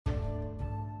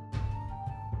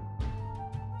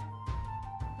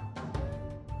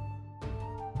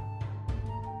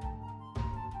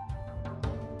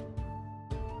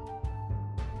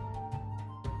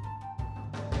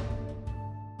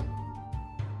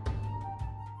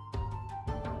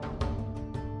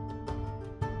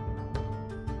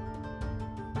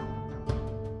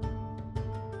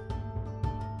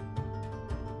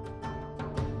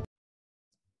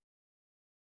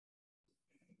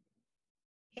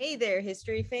Hey there,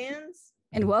 history fans.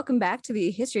 And welcome back to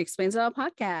the History Explains It All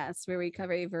podcast, where we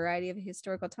cover a variety of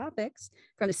historical topics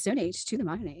from the Stone Age to the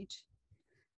modern age.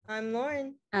 I'm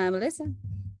Lauren. I'm Alyssa.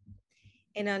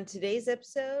 And on today's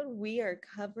episode, we are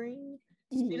covering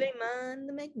Suleiman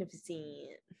the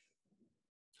Magnificent.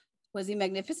 Was he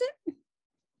magnificent? He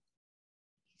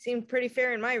seemed pretty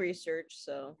fair in my research,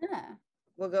 so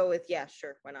we'll go with yeah,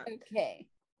 sure, why not? Okay.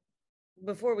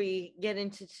 Before we get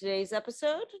into today's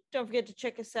episode, don't forget to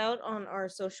check us out on our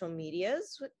social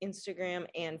medias, Instagram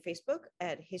and Facebook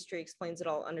at History Explains It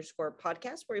All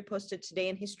 _podcast, where we posted Today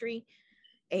in History,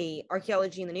 a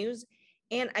archaeology in the news,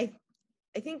 and I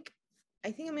think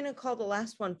I'm gonna call the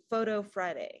last one Photo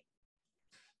Friday.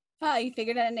 You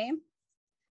figured out a name?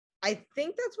 I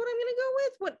think that's what I'm gonna go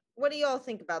with. What do y'all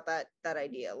think about that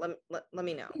idea? Let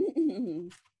me know.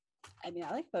 I mean,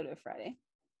 I like Photo Friday.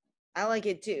 I like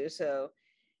it too. So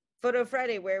Photo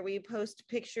Friday, where we post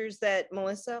pictures that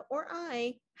Melissa or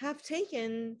I have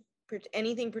taken,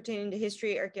 anything pertaining to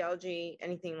history, archaeology,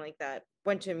 anything like that.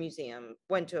 Went to a museum,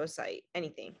 went to a site,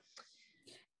 anything.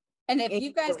 And if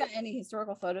you guys got any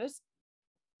historical photos,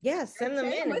 yeah, send them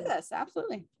in with us.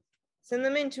 Absolutely. Send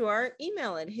them into our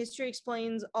email at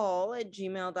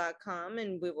historyexplainsall@gmail.com,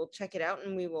 and we will check it out,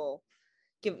 and we will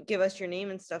give us your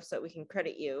name and stuff so that we can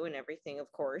credit you and everything,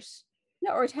 of course.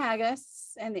 No, or tag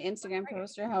us and the Instagram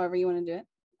post, or however you want to do it.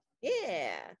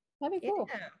 Yeah, that'd be cool.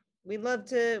 Yeah. We'd love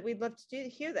to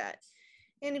hear that.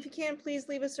 And if you can, please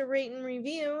leave us a rate and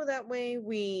review. That way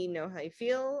we know how you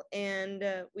feel,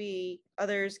 and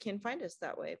others can find us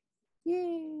that way.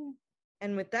 Yay.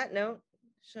 And with that note,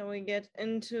 shall we get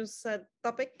into said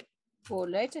topic? Go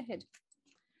right ahead.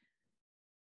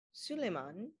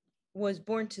 Suleiman was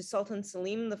born to Sultan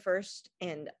Selim I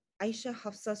and Aisha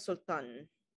Hafsa Sultan.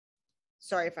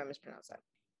 Sorry if I mispronounced that.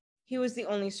 He was their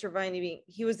only surviving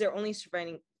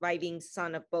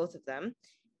son of both of them,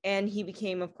 and he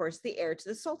became, of course, the heir to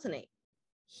the Sultanate.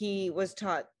 He was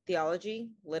taught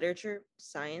theology, literature,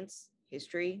 science,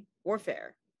 history,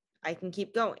 warfare. I can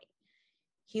keep going.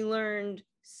 He learned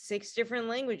 6 different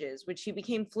languages, which he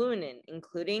became fluent in,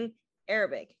 including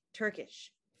Arabic,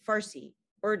 Turkish, Farsi,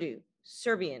 Urdu,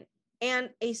 Serbian,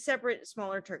 and a separate,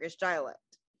 smaller Turkish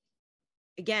dialect.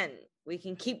 Again, we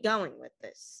can keep going with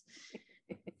this.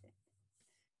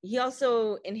 He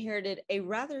also inherited a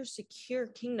rather secure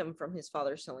kingdom from his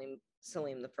father, Selim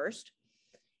I,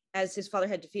 as his father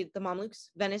had defeated the Mamluks,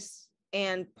 Venice,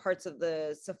 and parts of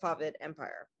the Safavid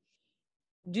Empire.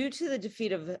 Due to the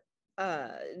defeat of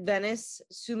Venice,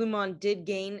 Suleiman did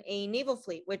gain a naval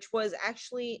fleet, which was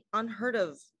actually unheard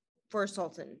of for a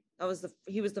sultan.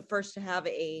 He was the first to have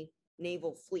a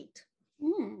naval fleet.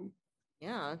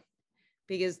 Yeah,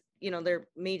 because they're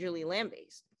majorly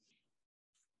land-based.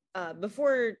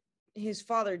 Before his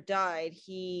father died,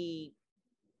 he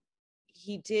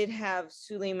did have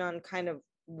Suleiman kind of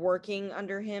working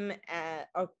under him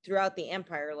throughout the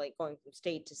empire, like going from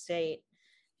state to state,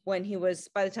 by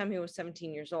the time he was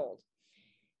 17 years old.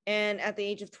 And at the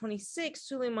age of 26,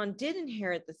 Suleiman did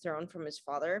inherit the throne from his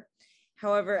father.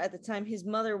 However, at the time, his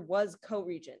mother was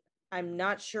co-regent. I'm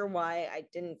not sure why. I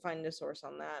didn't find a source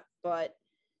on that, but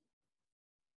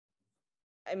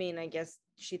I mean, I guess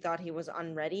she thought he was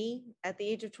unready at the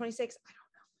age of 26. I don't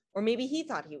know. Or maybe he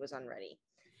thought he was unready.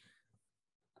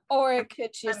 Or it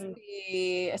could just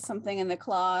be something in the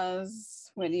clause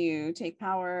when you take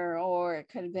power, or it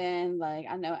could have been like,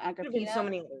 I know, Agrippina. So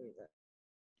many other reasons.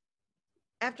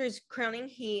 After his crowning,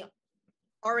 he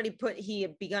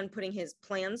had begun putting his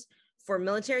plans for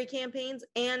military campaigns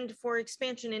and for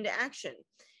expansion into action,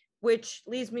 which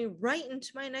leads me right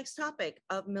into my next topic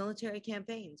of military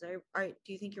campaigns. All right,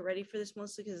 do you think you're ready for this,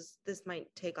 Melissa? Because this might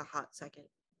take a hot second.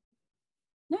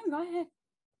 No, go ahead.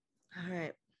 All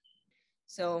right.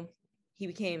 So he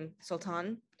became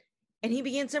Sultan, and he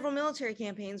began several military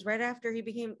campaigns right after he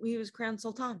was crowned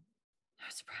Sultan. No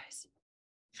surprise.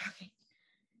 Shocking.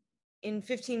 In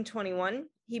 1521,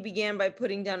 he began by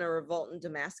putting down a revolt in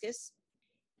Damascus,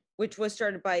 which was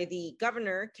started by the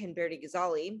governor, Kenberdi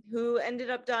Ghazali, who ended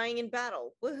up dying in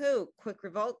battle. Woohoo! Quick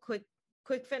revolt, quick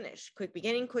finish, quick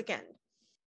beginning, quick end.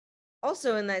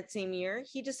 Also in that same year,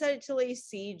 he decided to lay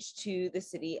siege to the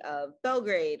city of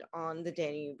Belgrade on the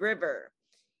Danube River.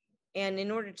 And in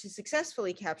order to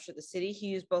successfully capture the city, he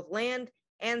used both land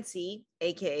and sea,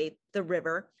 aka the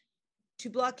river, to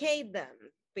blockade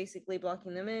them, basically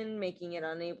blocking them in, making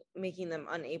them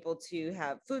unable to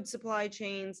have food supply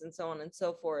chains and so on and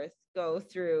so forth go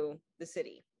through the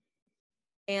city.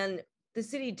 And the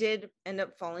city did end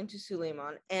up falling to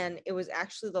Suleiman, and it was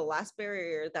actually the last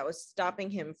barrier that was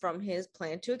stopping him from his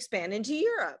plan to expand into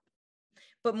Europe.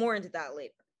 But more into that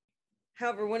later.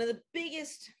 However, one of the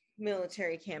biggest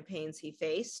military campaigns he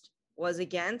faced was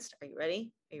against, are you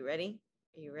ready? Are you ready?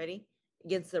 Are you ready?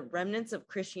 Against the remnants of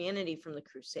Christianity from the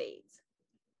Crusades.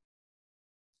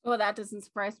 Well, that doesn't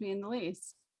surprise me in the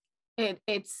least.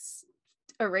 It's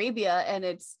Arabia and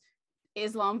it's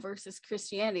Islam versus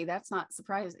Christianity. That's not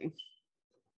surprising.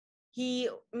 He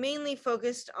mainly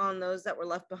focused on those that were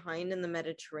left behind in the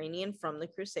Mediterranean from the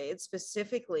Crusades,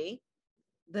 specifically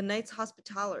the Knights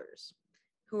Hospitallers,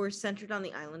 who were centered on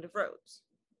the island of Rhodes.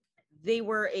 They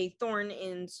were a thorn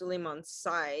in Suleiman's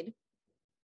side,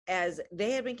 as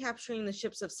they had been capturing the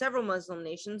ships of several Muslim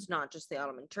nations, not just the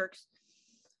Ottoman Turks,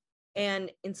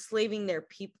 and enslaving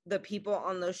the people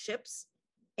on those ships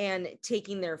and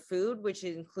taking their food, which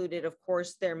included, of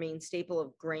course, their main staple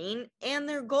of grain and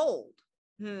their gold.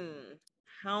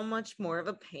 How much more of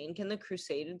a pain can the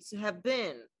Crusades have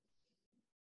been?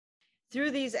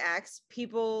 Through these acts,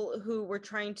 people who were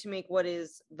trying to make what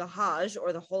is the Hajj,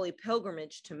 or the holy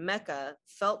pilgrimage to Mecca,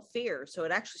 felt fear, so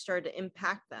it actually started to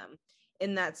impact them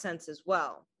in that sense as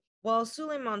well. While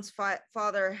Suleiman's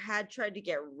father had tried to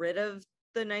get rid of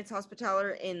the Knights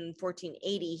Hospitaller in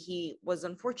 1480, he was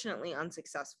unfortunately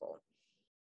unsuccessful.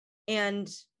 And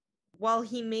while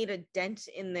he made a dent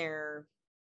in their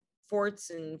forts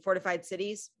and fortified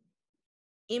cities,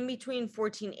 in between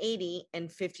 1480 and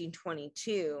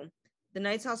 1522, the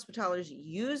Knights Hospitallers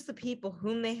used the people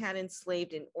whom they had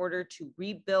enslaved in order to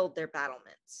rebuild their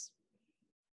battlements.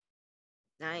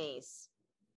 Nice.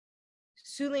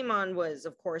 Suleiman was,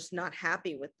 of course, not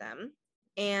happy with them.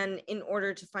 And in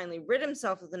order to finally rid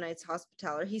himself of the Knights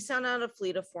Hospitaller, he sent out a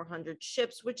fleet of 400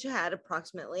 ships, which had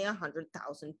approximately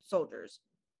 100,000 soldiers,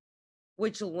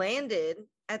 which landed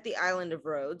at the island of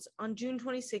Rhodes on June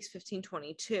 26,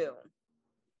 1522.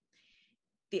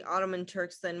 The Ottoman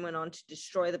Turks then went on to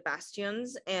destroy the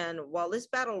bastions, and while this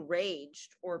battle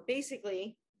raged, or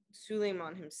basically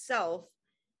Suleiman himself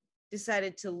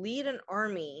decided to lead an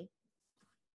army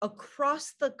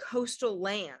across the coastal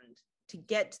land to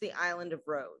get to the island of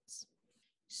Rhodes.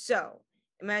 So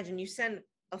imagine you send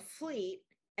a fleet,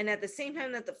 and at the same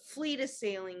time that the fleet is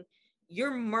sailing,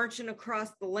 you're marching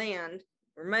across the land.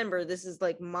 Remember, this is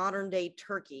like modern day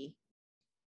Turkey,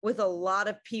 with a lot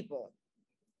of people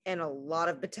and a lot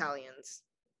of battalions.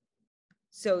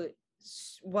 So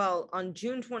while on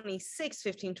June 26,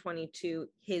 1522,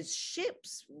 his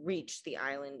ships reached the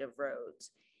island of Rhodes,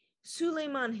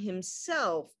 Suleiman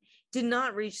himself did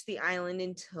not reach the island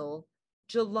until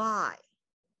July.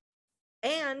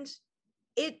 And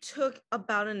it took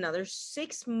about another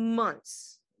 6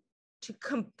 months to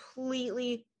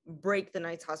completely break the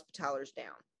Knights Hospitallers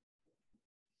down.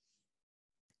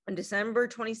 On December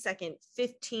 22nd,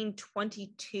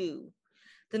 1522,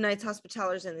 the Knights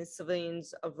Hospitallers and the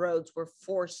civilians of Rhodes were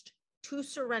forced to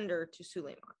surrender to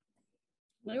Suleiman.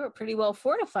 They were pretty well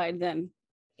fortified then.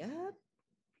 Yep.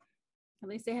 At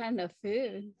least they had enough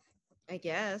food. I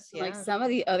guess, yeah. Like some of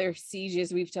the other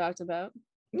sieges we've talked about.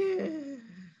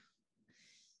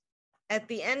 At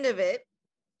the end of it,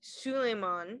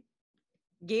 Suleiman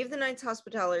gave the Knights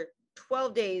Hospitaller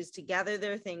 12 days to gather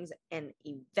their things and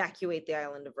evacuate the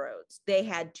island of Rhodes. They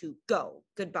had to go.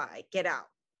 Goodbye. Get out.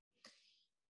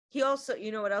 He also,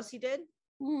 you know what else he did?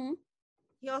 Mm-hmm.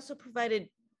 He also provided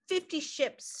 50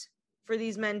 ships for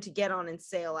these men to get on and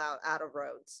sail out of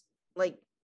Rhodes. Like,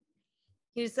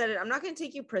 he decided, I'm not going to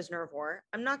take you prisoner of war.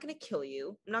 I'm not going to kill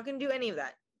you. I'm not going to do any of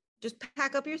that. Just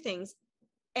pack up your things.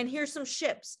 And here's some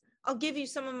ships. I'll give you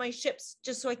some of my ships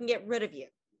just so I can get rid of you.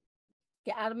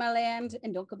 Get out of my land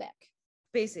and don't go back.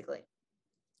 Basically.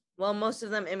 Well, most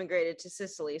of them immigrated to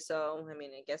Sicily, so, I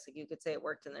mean, I guess you could say it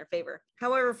worked in their favor.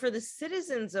 However, for the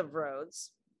citizens of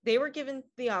Rhodes, they were given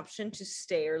the option to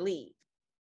stay or leave.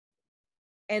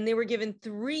 And they were given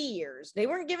 3 years. They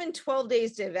weren't given 12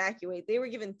 days to evacuate. They were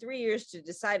given 3 years to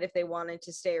decide if they wanted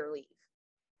to stay or leave.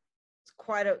 It's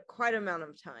quite an amount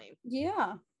of time.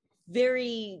 Yeah.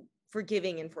 Very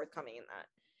forgiving and forthcoming in that.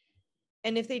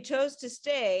 And if they chose to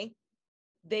stay,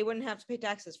 they wouldn't have to pay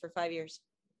taxes for 5 years.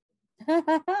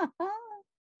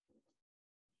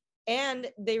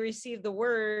 And they received the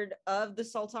word of the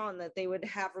Sultan that they would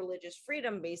have religious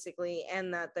freedom, basically,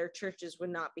 and that their churches would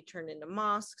not be turned into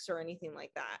mosques or anything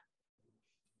like that.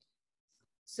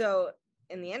 So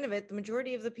in the end of it, the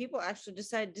majority of the people actually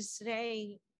decided to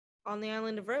stay on the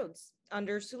island of Rhodes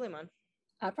under Suleiman.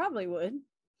 I probably would.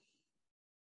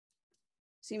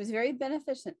 Seems very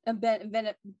beneficent,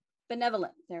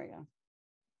 benevolent. There we go.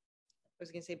 I was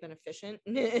going to say beneficent,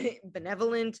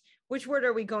 benevolent. Which word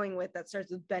are we going with that starts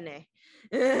with bene?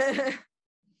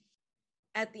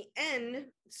 At the end,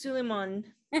 Suleiman.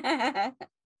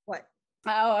 What?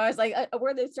 Oh, I was like, a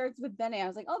word that starts with bene. I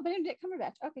was like, oh, Benedict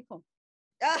Cumberbatch. Okay, cool.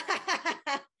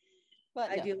 But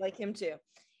I do like him too.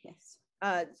 Yes.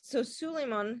 So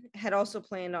Suleiman had also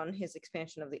planned on his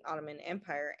expansion of the Ottoman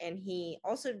Empire, and he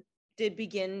also did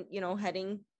begin,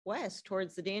 heading west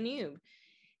towards the Danube.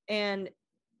 And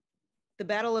the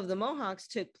Battle of the Mohawks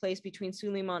took place between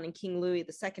Suleiman and King Louis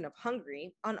II of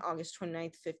Hungary on August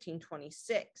 29th,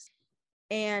 1526.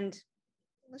 And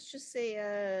let's just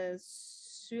say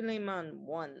Suleiman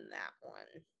won that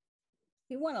one.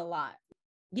 He won a lot.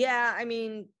 Yeah, I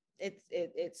mean,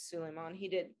 it's Suleiman.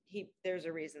 There's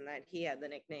a reason that he had the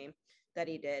nickname that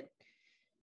he did.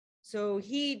 So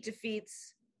he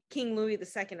defeats King Louis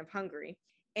II of Hungary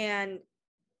and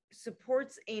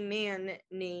supports a man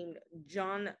named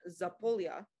John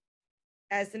Zapolya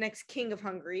as the next king of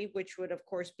Hungary, which would of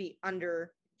course be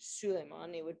under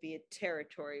Suleiman. It would be a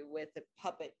territory with a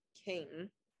puppet king.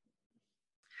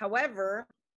 However,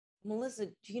 Melissa,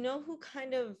 do you know who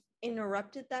kind of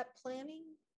interrupted that planning?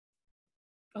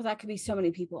 Oh, that could be so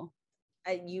many people.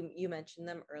 You mentioned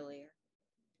them earlier.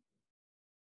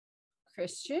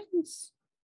 Christians?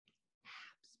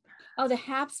 Oh, the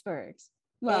Habsburgs.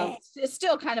 Well, it's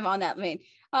still kind of on that vein.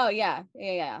 Oh, yeah.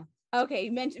 Okay,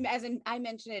 you mentioned, as in I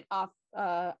mentioned it off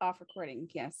recording.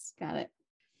 Yes, got it.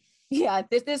 Yeah,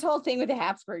 this whole thing with the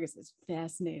Habsburgs is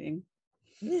fascinating.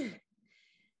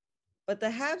 But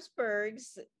the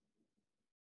Habsburgs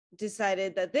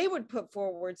decided that they would put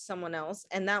forward someone else,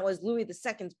 and that was Louis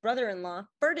II's brother-in-law,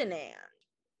 Ferdinand.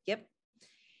 Yep.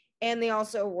 And they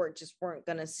also weren't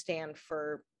going to stand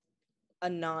for a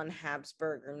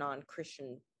non-Habsburg or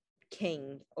non-Christian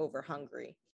king over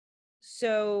Hungary.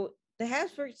 So the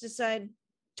Habsburgs decide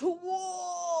to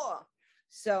war.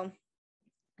 So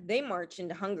they march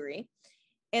into Hungary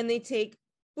and they take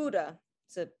Buda,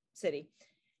 it's a city,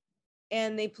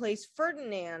 and they place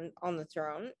Ferdinand on the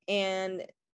throne. And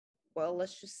well,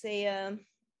 let's just say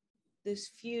this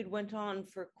feud went on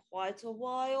for quite a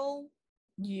while.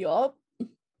 Yup.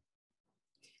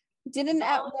 Didn't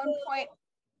at one point,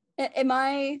 am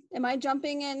I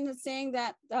jumping in and saying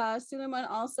that Suleiman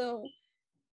also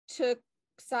took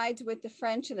sides with the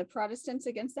French and the Protestants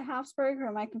against the Habsburg, or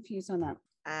am I confused on that?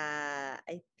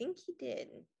 I think he did.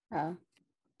 I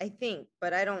think,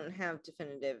 but I don't have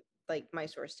definitive, like my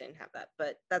source didn't have that,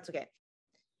 but that's okay.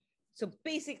 So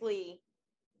basically,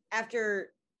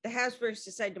 after the Habsburgs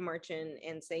decide to march in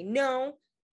and say, no,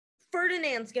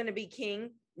 Ferdinand's going to be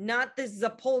king, not this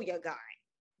Zapolya guy.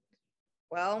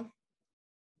 Well,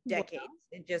 decades.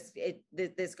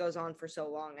 This goes on for so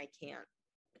long,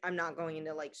 I'm not going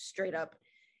into like straight up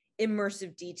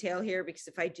immersive detail here, because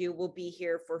if I do, we'll be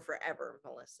here for forever,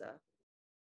 Melissa.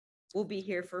 We'll be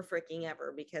here for freaking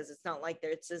ever, because it's not like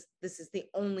this is the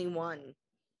only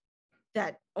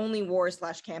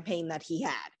war/campaign that he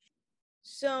had.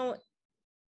 So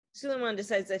Suleiman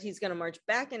decides that he's going to march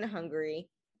back into Hungary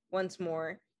once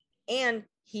more, and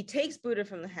he takes Buda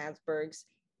from the Habsburgs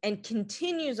and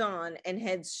continues on and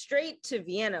heads straight to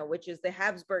Vienna, which is the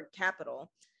Habsburg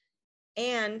capital,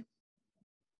 and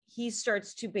he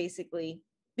starts to basically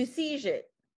besiege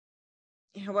it.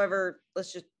 However,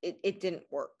 it didn't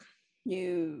work.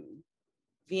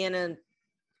 Vienna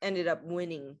ended up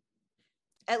winning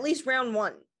at least round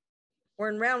one. We're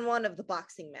in round one of the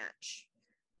boxing match.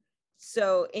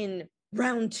 So in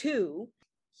round two,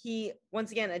 he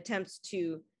once again attempts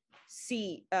to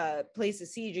place a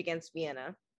siege against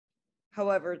Vienna.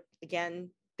 However, again,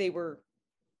 they were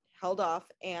held off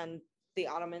and the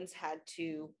Ottomans had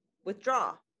to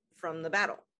withdraw from the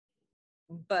battle.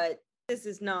 But this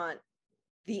is not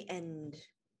the end.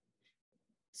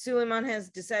 Suleiman has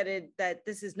decided that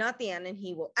this is not the end and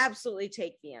he will absolutely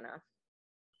take Vienna,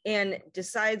 and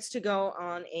decides to go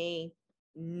on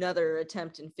another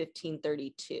attempt in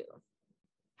 1532.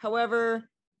 However,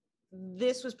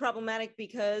 this was problematic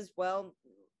because, well,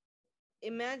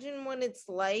 imagine what it's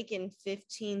like in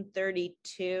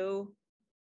 1532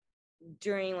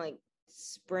 during like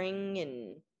spring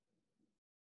and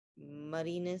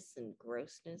muddiness and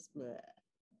grossness. Blah.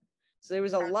 So there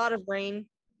was a lot of rain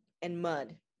and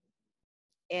mud,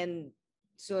 and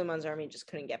Suleiman's army just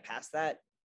couldn't get past that.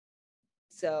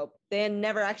 So they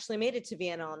never actually made it to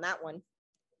Vienna on that one.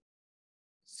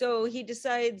 So he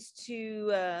decides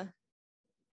to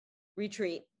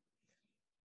retreat.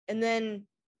 And then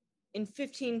in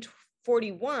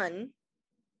 1541,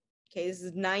 okay, this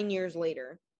is 9 years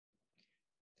later,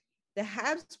 the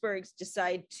Habsburgs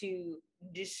decide to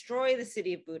destroy the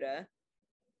city of Buda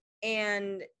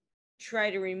and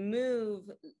try to remove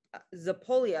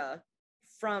Zapolya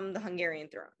from the Hungarian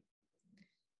throne.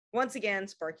 Once again,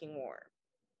 sparking war.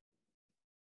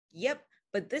 Yep,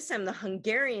 but this time the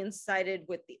Hungarians sided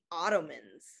with the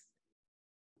Ottomans.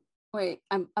 Wait,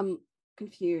 I'm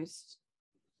confused.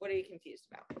 What are you confused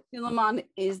about? Suleiman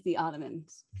is the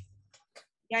Ottomans.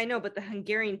 Yeah, I know, but the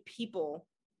Hungarian people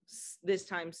this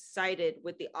time sided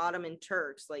with the Ottoman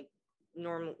Turks. Like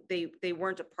normal, they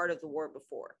weren't a part of the war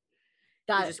before.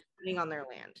 Got They're it. just putting on their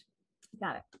land.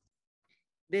 Got it.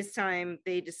 This time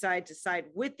they decide to side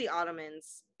with the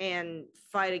Ottomans and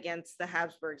fight against the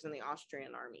Habsburgs and the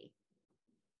Austrian army.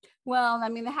 Well, I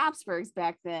mean, the Habsburgs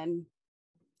back then,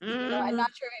 I'm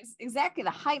not sure exactly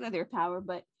the height of their power,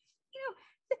 but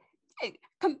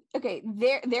okay,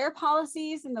 their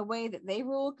policies and the way that they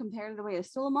rule compared to the way that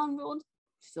Suleiman ruled,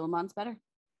 Suleiman's better.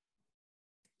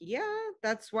 Yeah,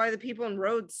 that's why the people in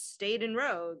Rhodes stayed in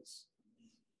Rhodes.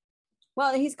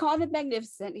 Well, he's called the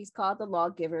Magnificent. He's called the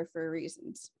Lawgiver for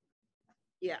reasons.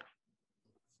 Yeah.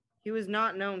 He was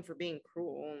not known for being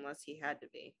cruel unless he had to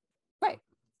be. Right.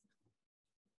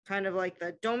 Kind of like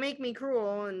the don't make me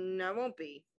cruel and I won't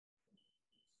be.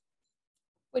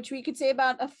 Which we could say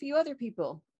about a few other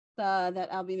people that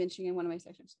I'll be mentioning in one of my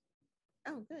sections.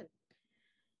 Oh, good.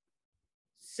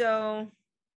 So,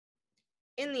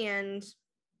 in the end,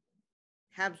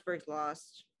 Habsburgs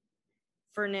lost.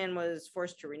 Ferdinand was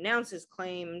forced to renounce his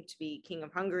claim to be king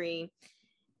of Hungary,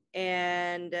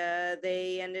 and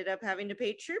they ended up having to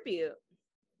pay tribute.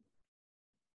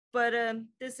 But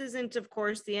this isn't, of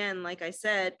course, the end, like I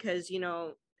said, because,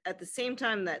 at the same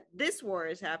time that this war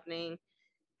is happening,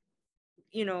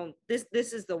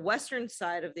 this is the western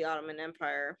side of the Ottoman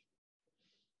Empire.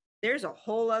 There's a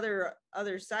whole other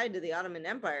side to the Ottoman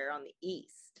Empire on the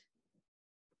east,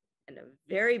 and a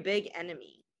very big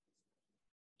enemy.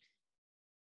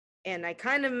 And I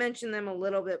kind of mentioned them a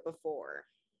little bit before.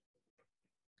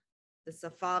 The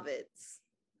Safavids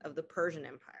of the Persian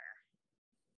Empire.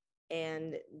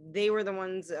 And they were the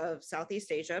ones of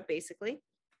Southeast Asia, basically.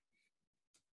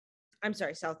 I'm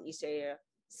sorry, Southeast Asia.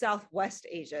 Southwest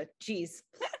Asia. Jeez.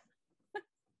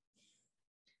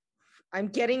 I'm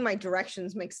getting my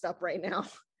directions mixed up right now.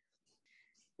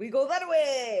 We go that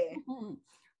way.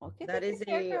 Okay, that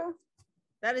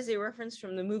is a reference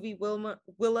from the movie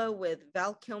Willow with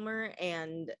Val Kilmer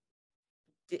and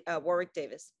Warwick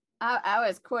Davis. I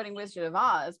was quoting Wizard of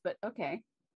Oz, but okay.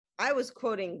 I was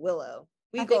quoting Willow.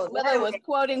 Willow was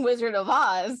quoting Wizard of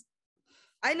Oz.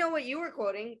 I know what you were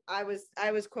quoting. I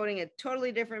was quoting a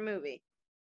totally different movie.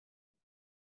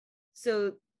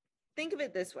 So think of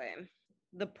it this way.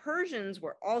 The Persians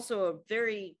were also a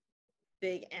very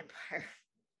big empire.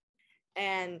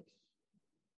 And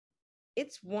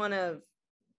it's one of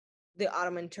the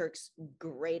Ottoman Turks'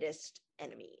 greatest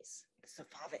enemies, the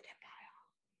Safavid Empire.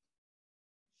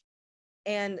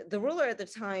 And the ruler at the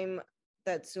time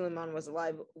that Suleiman was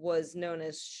alive was known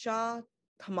as Shah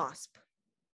Tahmasp.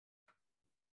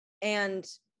 And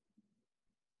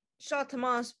Shah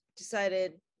Tahmasp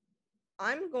decided,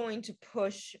 I'm going to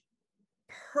push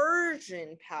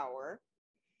Persian power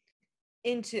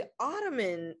into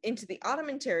the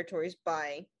Ottoman territories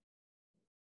by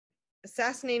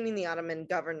assassinating the Ottoman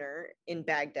governor in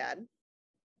Baghdad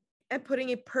and putting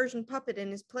a Persian puppet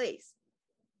in his place.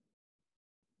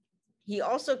 He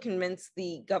also convinced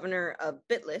the governor of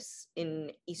Bitlis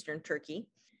in eastern Turkey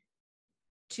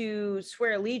to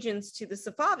swear allegiance to the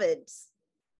Safavids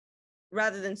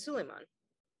rather than Suleiman.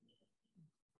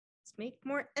 Let's make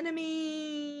more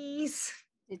enemies.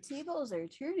 The tables are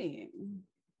turning.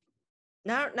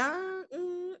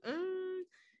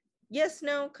 Yes,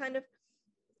 no, kind of.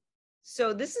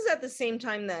 So this is at the same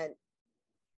time that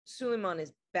Suleiman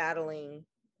is battling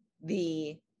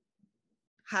the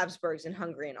Habsburgs in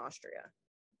Hungary and Austria.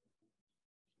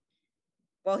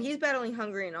 While he's battling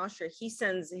Hungary and Austria, he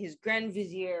sends his Grand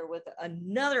Vizier with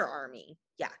another army.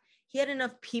 Yeah, he had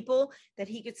enough people that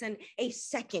he could send a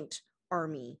second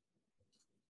army.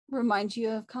 Reminds you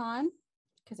of Khan?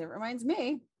 Because it reminds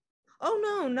me. Oh,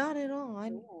 no, not at all.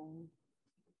 I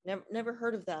never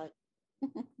heard of that.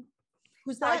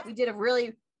 Who's that? Like we did a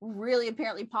really, really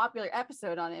apparently popular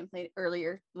episode on him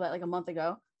earlier, like a month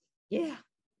ago. Yeah.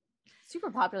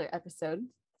 Super popular episode.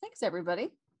 Thanks,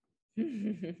 everybody.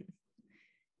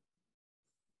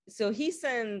 So he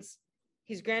sends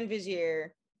his Grand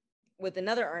Vizier with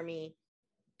another army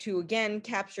to again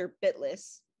capture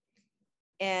Bitlis.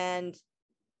 And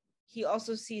he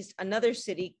also seized another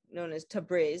city known as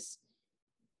Tabriz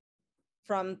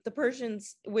from the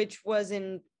Persians, which was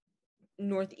in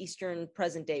northeastern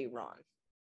present-day Iran,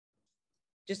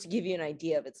 just to give you an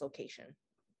idea of its location.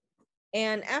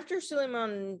 And after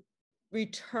Suleiman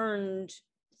returned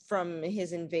from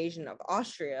his invasion of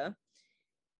Austria,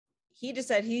 he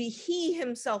decided he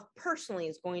himself personally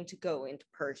is going to go into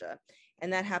Persia,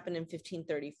 and that happened in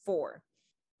 1534.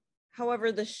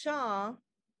 However, the Shah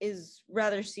is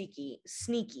rather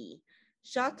sneaky.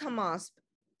 Shah Tahmasp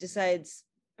decides,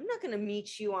 I'm not going to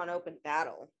meet you on open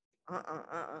battle.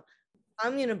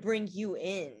 I'm going to bring you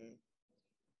in,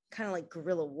 kind of like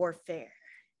guerrilla warfare.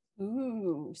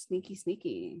 Ooh, sneaky,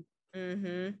 sneaky.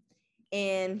 Mm-hmm.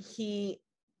 And he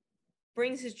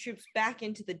brings his troops back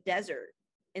into the desert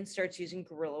and starts using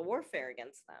guerrilla warfare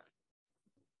against them.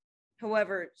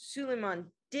 However, Suleiman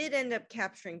did end up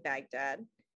capturing Baghdad,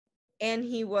 and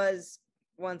he was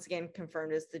once again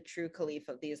confirmed as the true caliph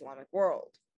of the Islamic world,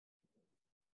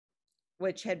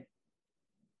 which had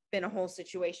been a whole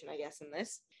situation, I guess, in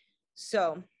this.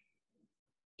 So,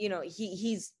 you know,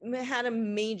 he's had a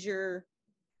major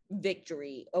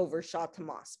victory over Shah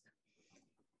Tahmasp.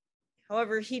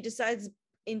 However, he decides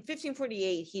in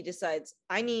 1548, he decides,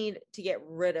 I need to get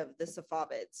rid of the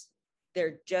Safavids.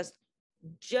 They're just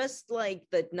like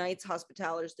the Knights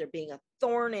Hospitallers, they're being a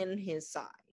thorn in his side.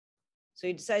 So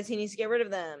he decides he needs to get rid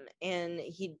of them, and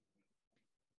he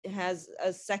has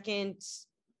a second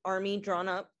army drawn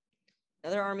up,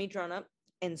 another army drawn up,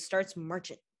 and starts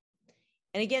marching.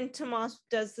 And again, Tahmasp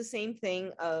does the same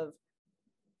thing of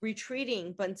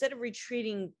retreating, but instead of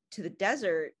retreating to the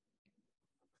desert,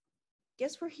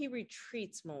 guess where he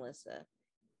retreats, Melissa?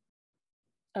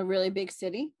 A really big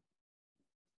city?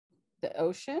 The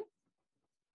ocean?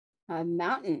 A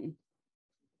mountain?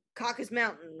 Caucasus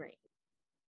Mountain range.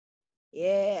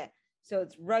 Yeah. So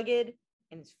it's rugged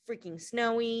and it's freaking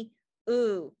snowy.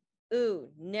 Ooh,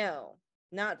 no,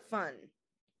 not fun.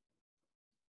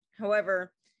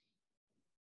 However,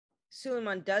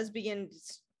 Suleiman does begin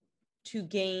to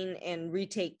gain and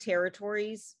retake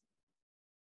territories,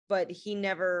 but he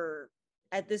never,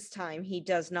 at this time, he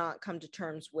does not come to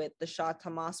terms with the Shah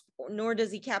Tahmasp, nor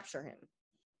does he capture him.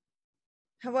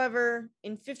 However,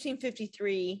 in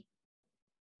 1553,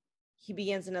 he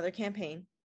begins another campaign.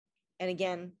 And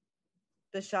again,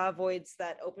 the Shah avoids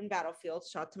that open battlefield.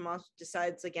 Shah Tahmasp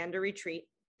decides again to retreat.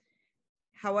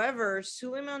 However,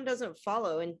 Suleiman doesn't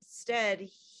follow. Instead,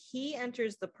 he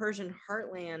enters the Persian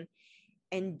heartland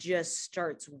and just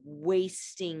starts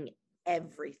wasting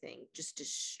everything, just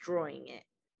destroying it.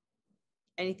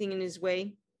 Anything in his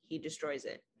way, he destroys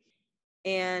it.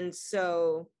 And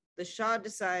so the Shah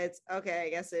decides, okay, I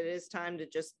guess it is time to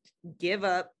just give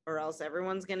up, or else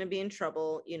everyone's going to be in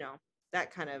trouble, you know,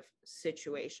 that kind of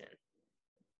situation.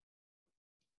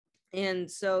 And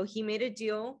so he made a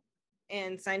deal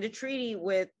and signed a treaty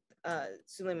with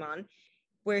Suleiman,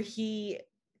 where he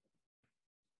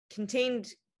contained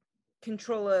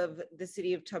control of the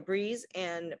city of Tabriz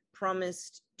and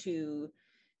promised to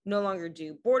no longer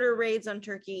do border raids on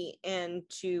Turkey and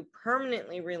to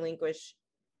permanently relinquish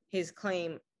his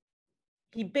claim.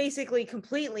 He basically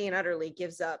completely and utterly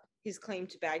gives up his claim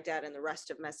to Baghdad and the rest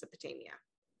of Mesopotamia.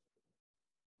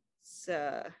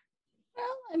 So, well,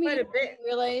 I mean, when you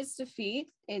realize defeat,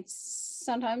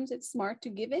 sometimes it's smart to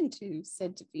give in to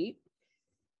said defeat.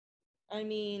 I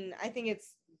mean, I think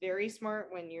it's very smart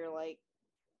when you're like,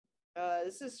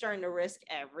 this is starting to risk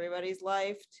everybody's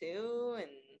life too, and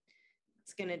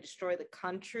it's going to destroy the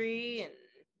country, and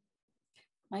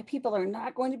my people are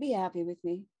not going to be happy with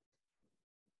me.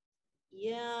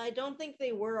 Yeah, I don't think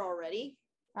they were already.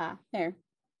 There.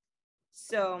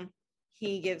 So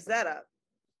he gives that up.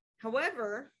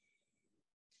 However,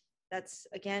 that's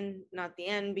again not the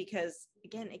end, because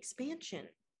again, expansion.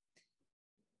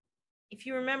 If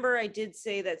you remember, I did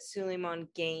say that Suleiman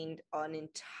gained an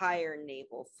entire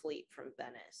naval fleet from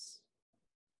Venice.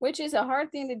 Which is a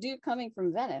hard thing to do coming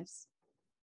from Venice.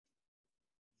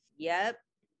 Yep.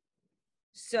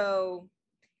 So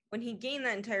when he gained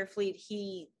that entire fleet,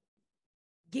 he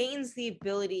gains the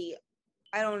ability,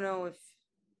 I don't know if,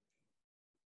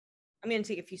 I'm going to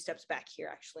take a few steps back here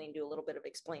actually and do a little bit of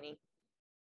explaining.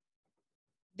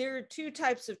 There are two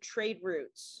types of trade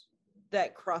routes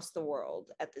that cross the world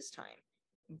at this time,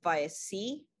 via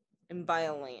sea and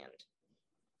via land.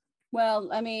 Well,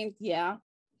 I mean, yeah.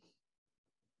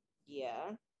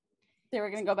 Yeah. They were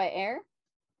going to go by air?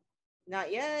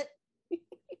 Not yet.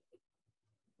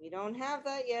 We don't have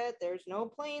that yet. There's no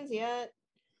planes yet.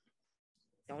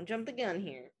 Don't jump the gun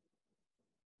here.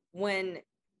 When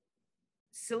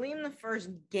Selim I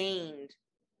gained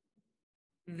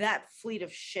that fleet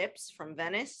of ships from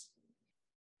Venice,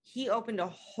 he opened a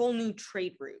whole new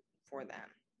trade route for them,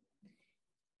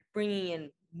 bringing in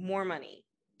more money,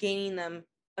 gaining them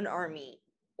an army,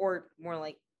 or more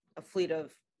like a fleet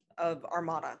of an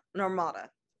armada.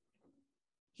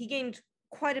 He gained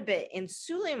quite a bit, and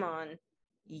Suleiman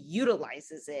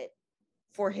utilizes it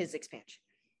for his expansion.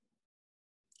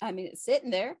 I mean, it's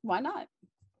sitting there. Why not?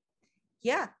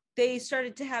 Yeah, they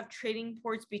started to have trading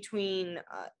ports between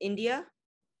India.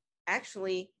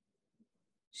 Actually,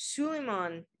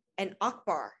 Suleiman and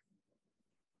Akbar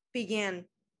began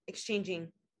exchanging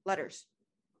letters.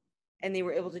 And they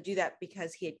were able to do that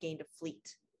because he had gained a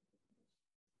fleet.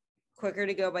 Quicker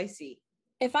to go by sea.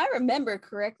 If I remember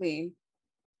correctly,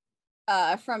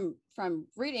 from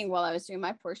reading while I was doing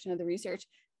my portion of the research,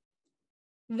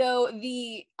 though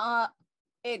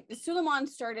Suleiman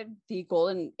started the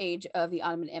golden age of the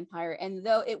Ottoman Empire, and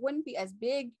though it wouldn't be as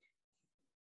big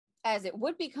as it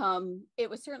would become, it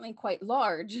was certainly quite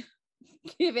large,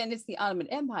 given it's the Ottoman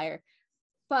Empire.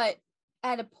 But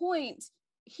at a point,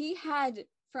 he had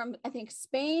from, I think,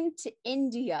 Spain to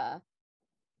India,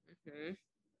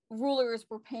 rulers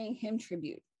were paying him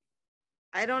tribute.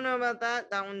 I don't know about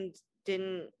that. That one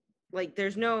didn't, like,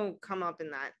 there's no come up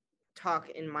in that talk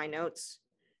in my notes,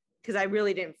 because I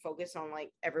really didn't focus on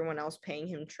like everyone else paying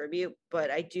him tribute,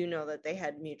 but I do know that they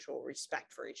had mutual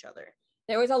respect for each other.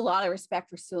 There was a lot of respect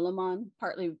for Suleiman,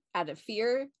 partly out of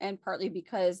fear and partly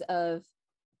because of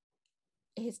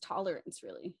his tolerance,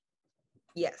 really.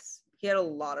 Yes, he had a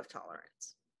lot of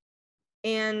tolerance.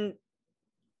 And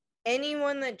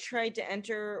anyone that tried to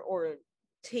enter or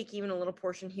take even a little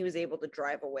portion, he was able to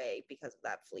drive away because of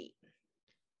that fleet.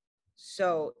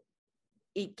 So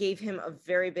it gave him a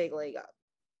very big leg up.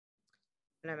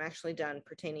 And I'm actually done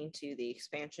pertaining to the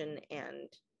expansion and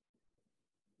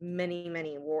many,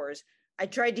 many wars. I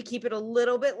tried to keep it a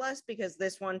little bit less because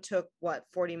this one took,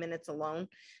 40 minutes alone?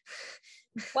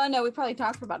 Well, no, we probably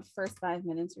talked for about the first 5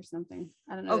 minutes or something.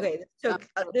 I don't know. Okay,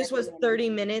 this was 30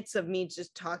 minutes of me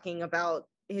just talking about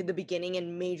the beginning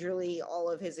and majorly all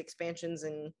of his expansions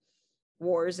and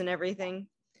wars and everything.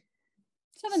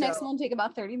 So the next one will take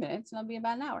about 30 minutes and it'll be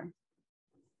about an hour.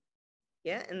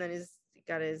 Yeah, and then he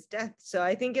got his death. So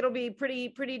I think it'll be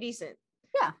pretty decent.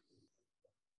 Yeah.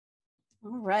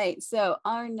 All right. So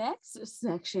our next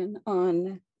section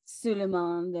on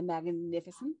Suleiman the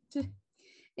Magnificent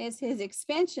is his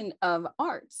expansion of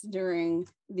arts during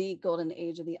the golden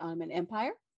age of the Ottoman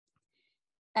Empire.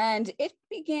 And it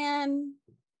began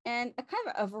in a kind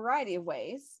of a variety of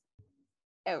ways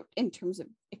in terms of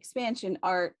expansion,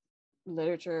 art,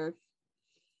 literature,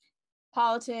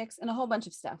 politics, and a whole bunch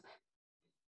of stuff.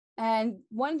 And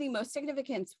one of the most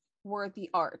significant were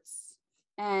the arts.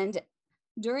 And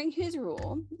during his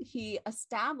rule, he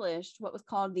established what was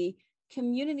called the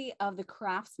Community of the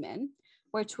Craftsmen,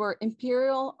 which were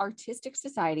imperial artistic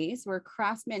societies where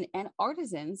craftsmen and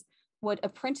artisans would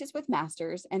apprentice with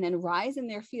masters and then rise in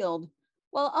their field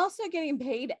while also getting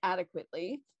paid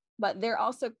adequately, but they're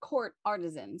also court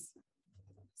artisans.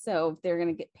 So they're going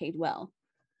to get paid well.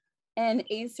 And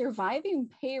a surviving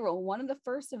payroll, one of the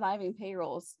first surviving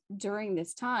payrolls during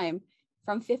this time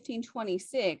from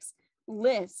 1526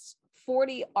 lists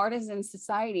 40 artisan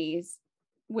societies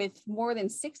with more than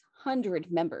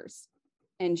 600 members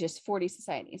and just 40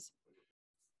 societies.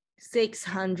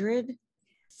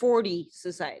 640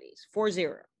 societies, 40.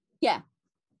 Yeah,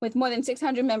 with more than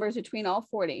 600 members between all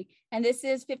 40. And this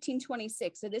is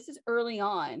 1526. So this is early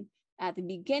on at the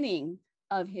beginning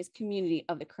of his Community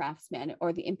of the Craftsmen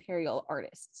or the imperial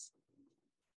artists.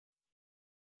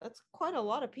 That's quite a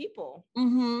lot of people.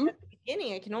 Mm-hmm. At the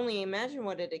beginning, I can only imagine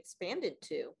what it expanded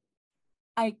to.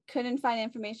 I couldn't find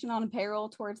information on a payroll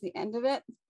towards the end of it,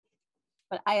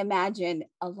 but I imagine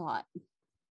a lot.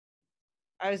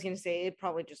 I was going to say it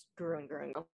probably just grew and grew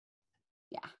and grew.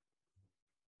 Yeah.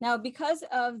 Now, because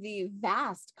of the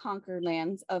vast conquered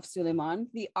lands of Suleiman,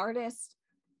 the artists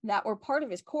that were part of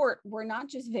his court were not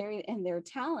just varied in their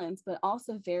talents, but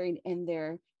also varied in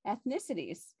their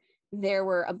ethnicities. There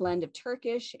were a blend of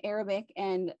Turkish, Arabic,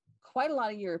 and quite a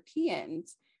lot of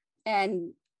Europeans,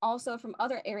 and also from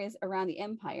other areas around the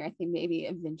empire. I think maybe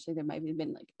eventually there might have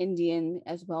been like Indian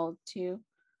as well too.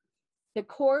 The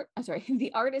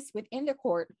artists within the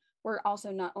court were also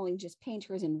not only just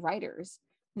painters and writers,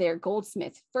 they're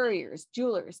goldsmiths, furriers,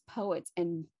 jewelers, poets,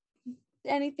 and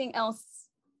anything else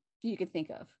you could think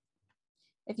of.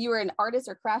 If you were an artist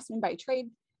or craftsman by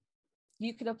trade,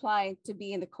 you could apply to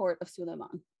be in the court of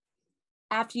Suleiman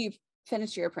after you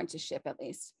finished your apprenticeship, at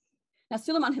least. Now,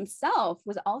 Suleiman himself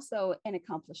was also an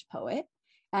accomplished poet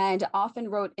and often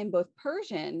wrote in both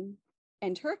Persian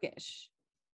and Turkish,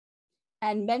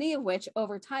 and many of which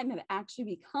over time have actually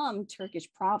become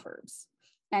Turkish proverbs.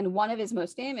 And one of his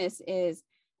most famous is,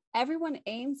 "Everyone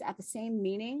aims at the same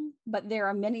meaning, but there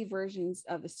are many versions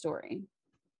of the story."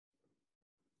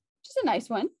 Just a nice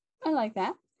one. I like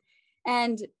that.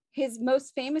 And his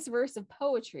most famous verse of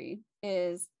poetry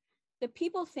is, "The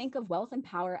people think of wealth and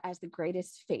power as the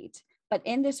greatest fate, but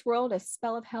in this world, a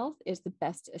spell of health is the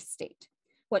best estate.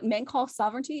 What men call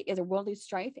sovereignty is a worldly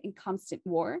strife and constant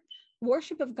war.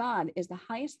 Worship of God is the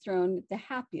highest throne, the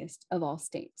happiest of all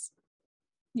states."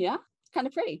 Yeah, it's kind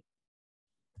of pretty.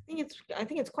 I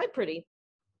think it's quite pretty.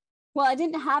 Well, I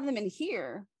didn't have them in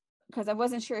here because I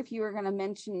wasn't sure if you were going to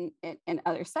mention it in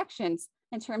other sections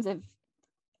in terms of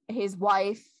his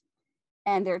wife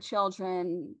and their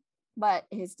children, but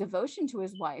his devotion to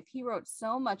his wife. He wrote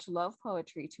so much love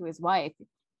poetry to his wife,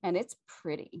 and it's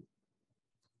pretty.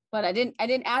 But I didn't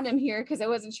add him here because I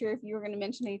wasn't sure if you were going to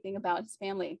mention anything about his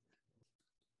family.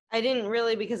 I didn't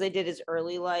really, because I did his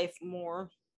early life more.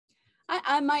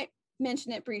 I might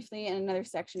mention it briefly in another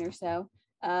section or so.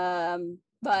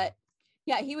 But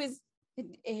yeah, he was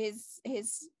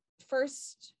his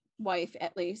first wife,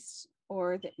 at least,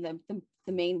 or the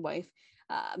main wife,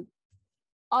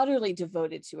 utterly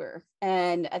devoted to her.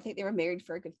 And I think they were married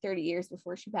for a good 30 years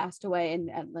before she passed away.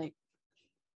 And like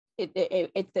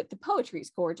the poetry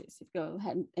is gorgeous. If you go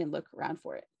ahead and look around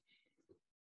for it.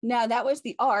 Now, that was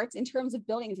the arts. In terms of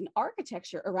buildings and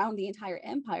architecture around the entire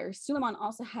empire, Suleiman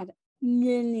also had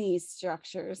many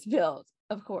structures built,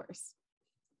 of course.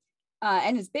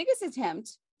 And his biggest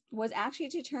attempt was actually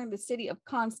to turn the city of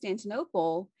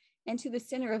Constantinople into the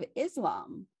center of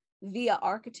Islam via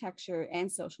architecture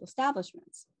and social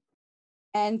establishments.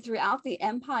 And throughout the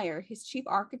empire, his chief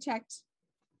architect,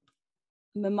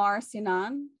 Mimar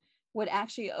Sinan, would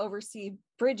actually oversee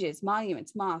bridges,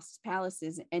 monuments, mosques,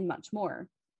 palaces, and much more.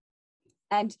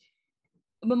 And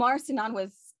Mimar Sinan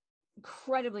was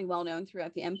incredibly well known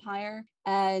throughout the empire,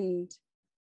 and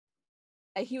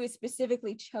he was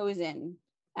specifically chosen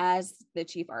as the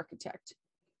chief architect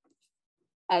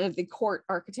out of the court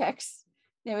architects.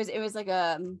 It was like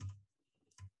a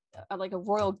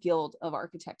royal guild of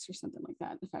architects or something like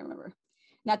that, if I remember.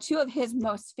 Now, two of his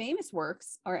most famous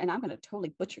works are, and I'm going to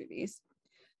totally butcher these,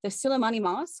 the Suleimani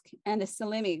Mosque and the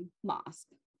Salimi Mosque.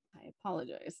 I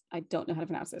apologize. I don't know how to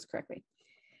pronounce those correctly.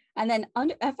 And then I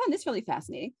found this really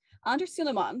fascinating. Under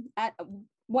Suleiman, at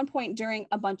one point during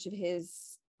a bunch of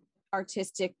his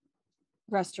artistic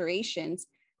restorations,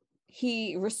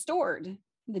 he restored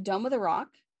the Dome of the Rock,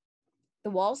 the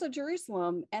walls of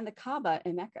Jerusalem, and the Kaaba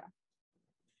in Mecca.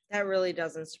 That really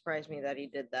doesn't surprise me that he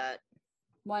did that.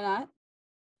 Why not?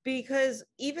 Because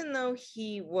even though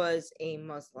he was a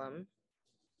Muslim,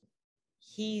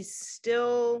 he's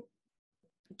still,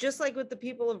 just like with the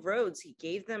people of Rhodes, he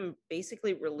gave them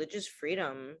basically religious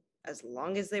freedom as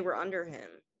long as they were under him.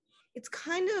 It's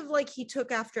kind of like he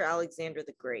took after Alexander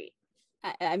the Great.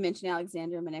 I mentioned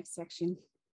Alexander in my next section.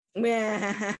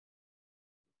 Yeah.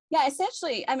 Yeah,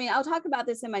 essentially, I mean, I'll talk about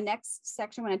this in my next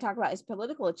section when I talk about his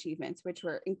political achievements, which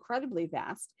were incredibly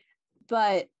vast.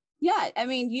 But yeah, I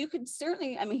mean, you could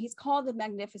certainly, I mean, he's called the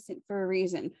Magnificent for a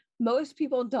reason. Most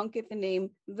people don't get the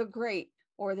name the Great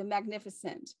or the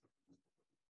Magnificent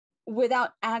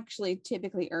without actually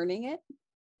typically earning it.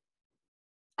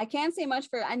 I can't say much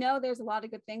for, I know there's a lot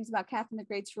of good things about Catherine the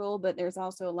Great's rule, but there's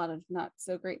also a lot of not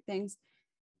so great things.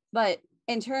 But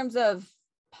in terms of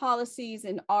policies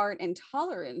and art and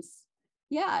tolerance,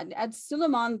 yeah,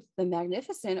 Suleiman the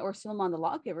Magnificent or Suleiman the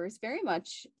Lawgiver is very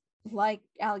much like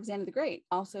Alexander the Great,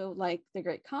 also like the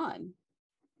Great Khan.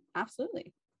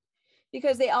 Absolutely.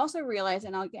 Because they also realize,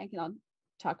 and I'll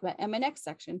talk about in my next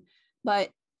section,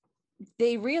 but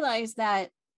they realize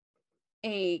that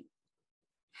a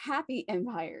happy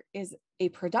empire is a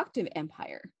productive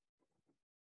empire.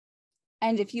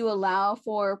 And if you allow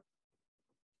for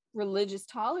religious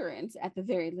tolerance at the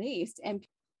very least, and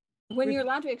when you're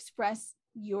allowed to express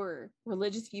your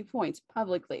religious viewpoints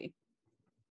publicly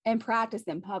and practice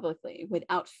them publicly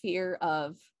without fear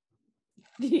of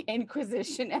the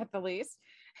Inquisition at the least,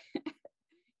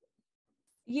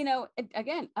 you know,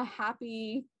 again, a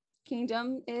happy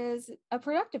kingdom is a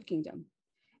productive kingdom.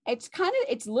 It's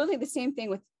literally the same thing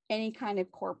with any kind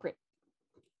of corporate.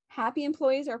 Happy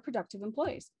employees are productive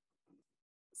employees.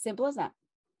 Simple as that.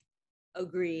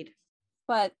 Agreed.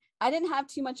 But I didn't have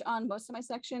too much on most of my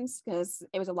sections because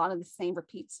it was a lot of the same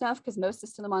repeat stuff, because most of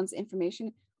Suleiman's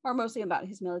information are mostly about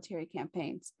his military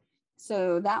campaigns.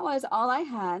 So that was all I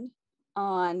had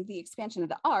on the expansion of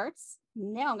the arts.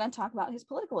 Now I'm going to talk about his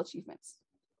political achievements.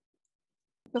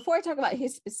 Before I talk about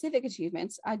his specific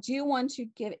achievements, I do want to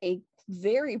give a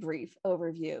very brief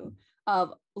overview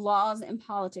of laws and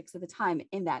politics of the time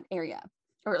in that area,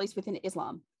 or at least within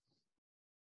Islam.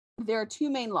 There are two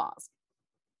main laws: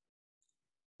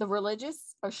 the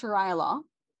religious or Sharia law,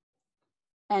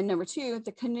 and number two,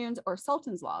 the Qanuns or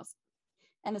Sultan's laws.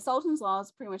 And the Sultan's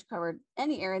laws pretty much covered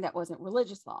any area that wasn't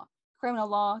religious law: criminal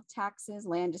law, taxes,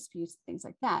 land disputes, things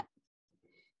like that.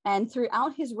 And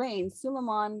throughout his reign,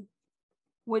 Suleiman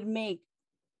would make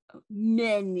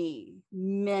many,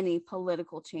 many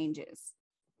political changes.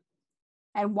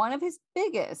 And one of his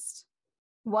biggest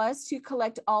was to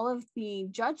collect all of the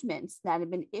judgments that had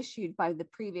been issued by the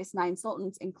previous 9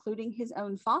 sultans, including his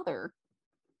own father,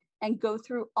 and go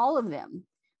through all of them,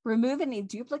 remove any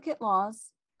duplicate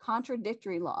laws,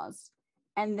 contradictory laws,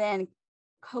 and then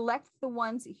collect the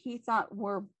ones he thought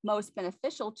were most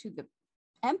beneficial to the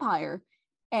empire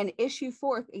and issue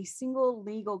forth a single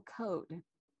legal code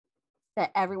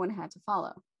that everyone had to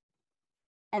follow.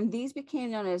 And these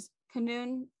became known as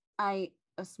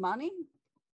Kanun-i-Osmani,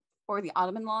 or the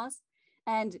Ottoman laws.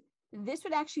 And this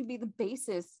would actually be the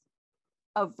basis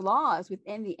of laws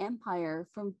within the empire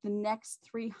from the next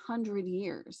 300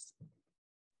 years.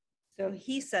 So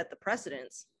he set the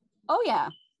precedents. Oh, yeah.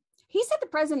 He set the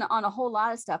precedent on a whole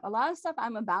lot of stuff. A lot of stuff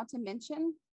I'm about to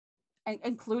mention,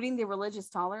 including the religious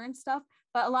tolerance stuff,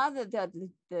 but a lot of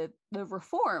the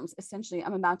reforms, essentially,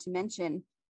 I'm about to mention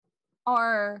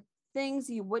are things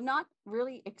you would not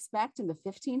really expect in the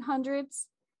 1500s,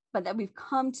 but that we've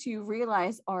come to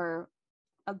realize are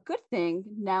a good thing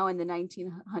now in the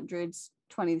 1900s,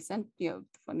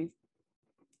 the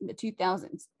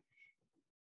 2000s.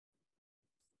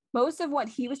 Most of what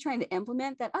he was trying to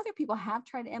implement that other people have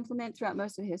tried to implement throughout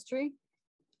most of history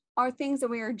are things that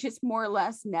we are just more or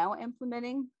less now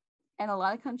implementing in a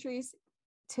lot of countries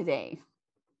today.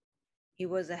 He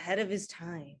was ahead of his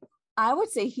time. I would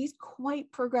say he's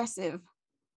quite progressive,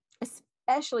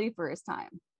 especially for his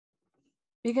time,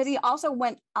 because he also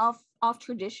went off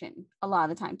tradition a lot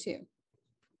of the time too,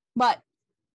 but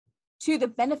to the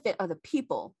benefit of the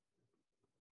people,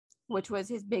 which was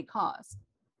his big cause.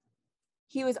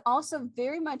 He was also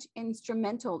very much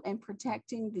instrumental in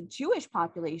protecting the Jewish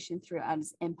population throughout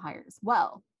his empire as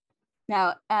well.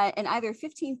 Now, in either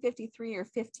 1553 or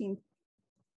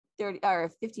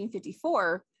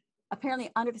 1554, apparently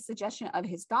under the suggestion of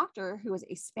his doctor, who was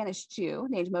a Spanish Jew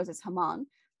named Moses Haman,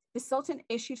 the Sultan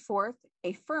issued forth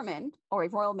a firman, or a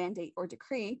royal mandate or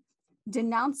decree,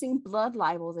 denouncing blood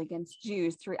libels against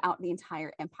Jews throughout the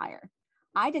entire empire.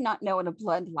 I did not know what a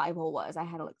blood libel was. I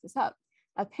had to look this up.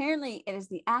 Apparently, it is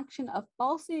the action of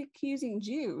falsely accusing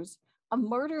Jews of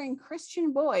murdering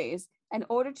Christian boys in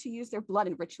order to use their blood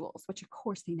in rituals, which of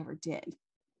course they never did.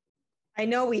 I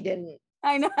know we didn't.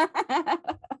 I know.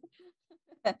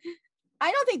 I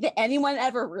don't think that anyone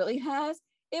ever really has.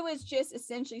 It was just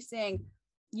essentially saying,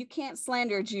 you can't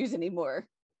slander Jews anymore.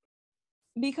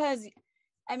 Because,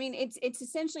 I mean, it's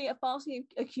essentially a falsely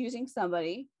accusing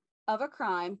somebody of a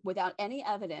crime without any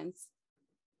evidence.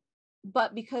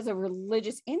 But because of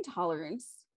religious intolerance,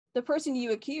 the person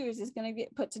you accuse is going to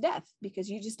get put to death because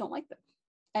you just don't like them.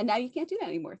 And now you can't do that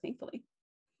anymore, thankfully.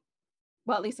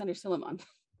 Well, at least under Suleiman.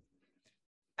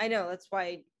 I know, that's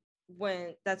why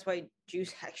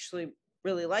Jews actually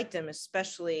really liked him,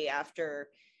 especially after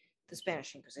the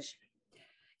Spanish Inquisition.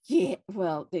 Yeah,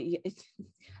 well,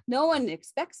 no one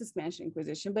expects the Spanish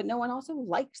Inquisition, but no one also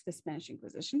likes the Spanish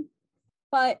Inquisition.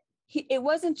 But it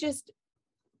wasn't just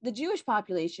the Jewish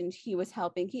population he was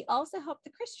helping. He also helped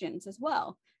the Christians as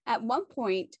well. At one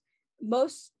point,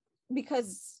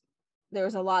 because there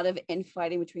was a lot of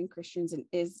infighting between Christians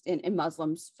and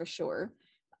Muslims for sure,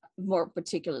 more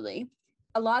particularly,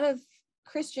 a lot of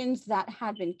Christians that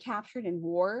had been captured in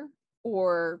war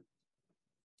or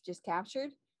just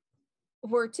captured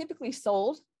were typically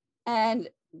sold and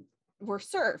were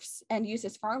serfs and used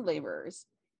as farm laborers.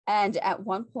 And at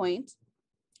one point,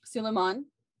 Suleiman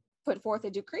put forth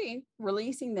a decree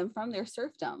releasing them from their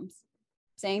serfdoms,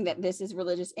 saying that this is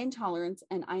religious intolerance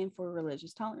and I am for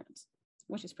religious tolerance,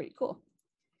 which is pretty cool.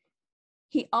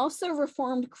 He also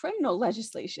reformed criminal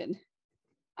legislation.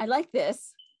 I like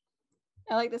this.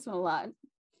 I like this one a lot.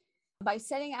 By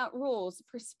setting out rules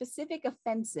for specific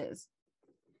offenses.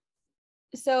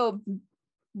 So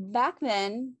back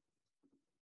then,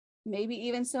 maybe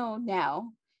even so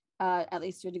now, at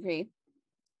least to a degree,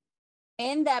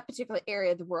 in that particular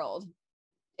area of the world,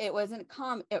 it was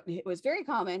very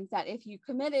common that if you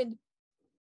committed,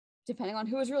 depending on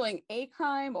who was ruling, a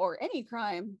crime or any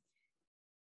crime,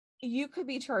 you could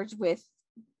be charged with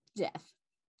death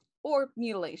or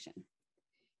mutilation.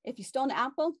 If you stole an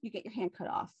apple, you get your hand cut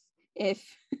off. If,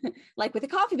 like with the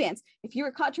coffee bans, if you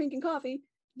were caught drinking coffee,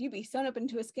 you'd be sewn up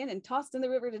into a skin and tossed in the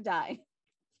river to die.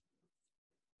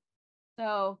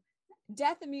 So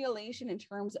death and mutilation in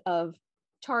terms of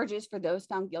charges for those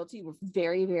found guilty were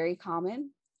very, very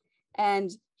common.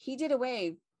 And he did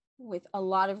away with a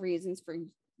lot of reasons for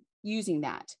using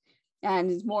that.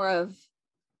 And it's more of,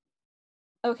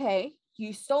 okay,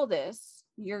 you stole this,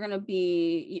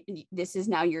 this is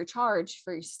now your charge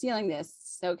for stealing this.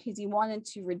 So because he wanted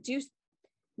to reduce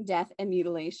death and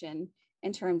mutilation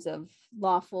in terms of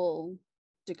lawful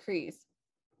decrees,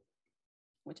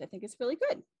 which I think is really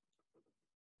good.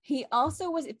 He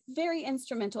also was very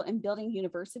instrumental in building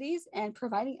universities and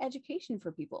providing education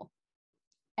for people.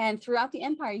 And throughout the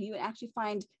empire, you would actually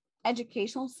find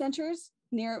educational centers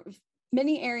near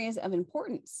many areas of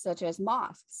importance, such as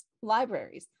mosques,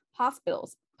 libraries,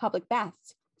 hospitals, public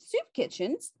baths, soup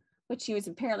kitchens, which he was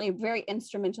apparently very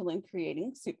instrumental in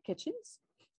creating soup kitchens,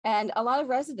 and a lot of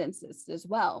residences as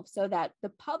well, so that the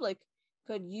public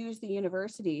could use the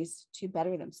universities to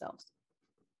better themselves.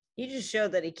 He just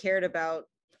showed that he cared about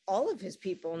all of his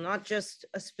people, not just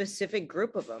a specific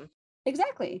group of them.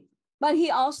 Exactly. But he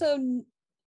also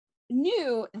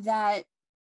knew that,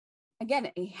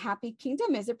 again, a happy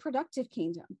kingdom is a productive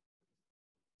kingdom.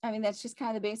 I mean, that's just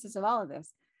kind of the basis of all of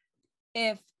this.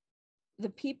 If the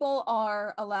people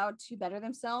are allowed to better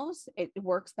themselves, it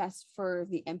works best for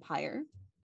the empire.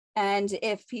 And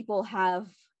if people have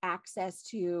access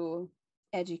to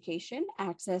education,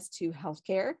 access to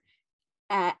healthcare,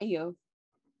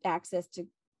 access to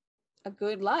a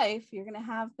good life, you're going to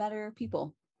have better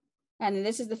people. And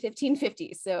this is the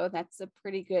 1550s, so that's a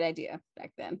pretty good idea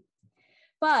back then.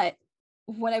 But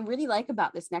what I really like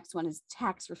about this next one is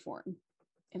tax reform.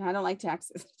 And I don't like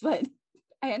taxes, but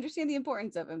I understand the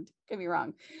importance of them. Don't get me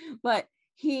wrong. But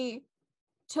he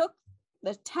took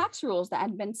the tax rules that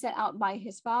had been set out by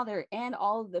his father and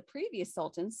all of the previous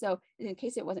sultans. So in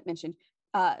case it wasn't mentioned,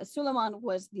 Suleiman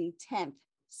was the 10th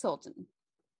sultan.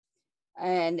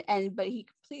 But he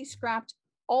completely scrapped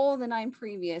all the 9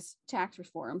 previous tax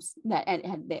reforms that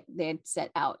they had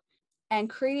set out and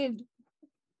created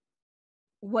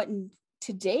what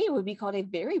today would be called a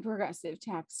very progressive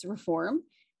tax reform,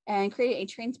 and created a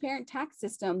transparent tax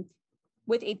system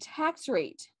with a tax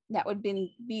rate that would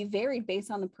be varied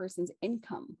based on the person's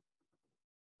income,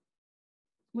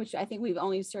 which I think we've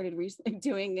only started recently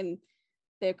doing in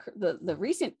the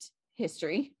recent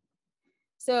history.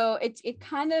 So it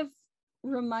kind of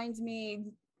reminds me,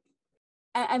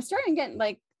 I'm starting to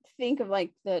get think of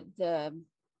the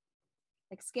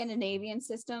Scandinavian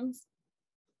systems,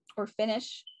 or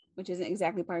Finnish, which isn't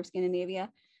exactly part of Scandinavia,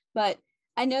 but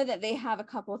I know that they have a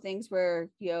couple of things where,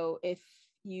 if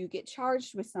you get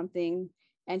charged with something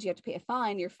and you have to pay a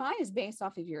fine, your fine is based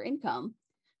off of your income,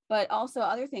 but also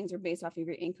other things are based off of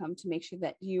your income to make sure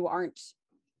that you aren't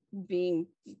being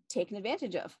taken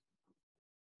advantage of,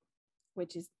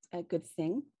 which is a good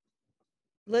thing.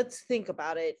 Let's think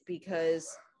about it, because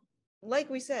like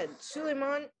we said,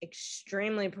 Suleiman,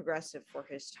 extremely progressive for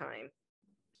his time.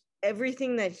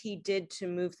 Everything that he did to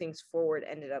move things forward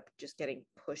ended up just getting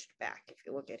pushed back, if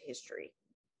you look at history.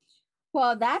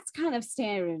 Well, that's kind of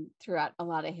standard throughout a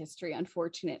lot of history,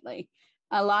 unfortunately.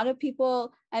 A lot of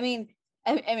people, I mean,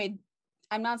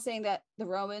 I'm not saying that the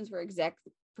Romans were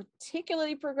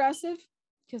particularly progressive,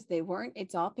 because they weren't.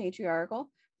 It's all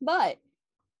patriarchal. But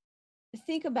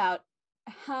think about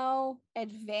how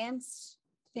advanced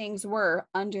things were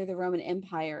under the Roman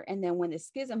Empire. And then when the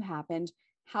schism happened,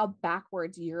 how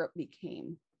backwards Europe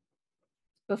became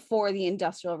before the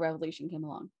Industrial Revolution came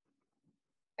along.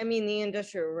 I mean, the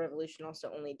Industrial Revolution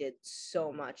also only did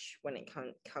so much when it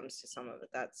comes to some of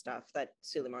that stuff that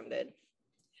Suleiman did.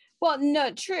 Well,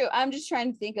 no, true. I'm just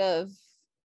trying to think of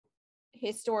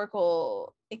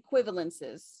historical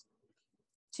equivalences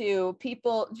to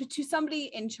people, to somebody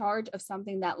in charge of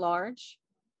something that large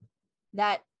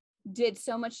that did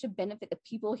so much to benefit the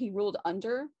people he ruled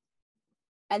under,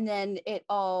 and then it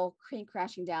all came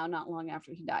crashing down not long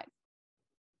after he died.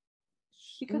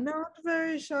 Not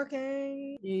very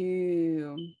shocking.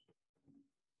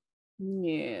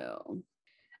 No.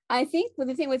 I think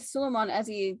the thing with Suleiman,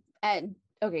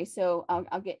 so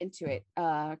I'll get into it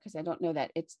because I don't know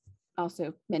that it's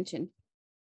also mentioned.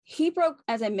 He broke,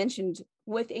 as I mentioned,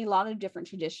 with a lot of different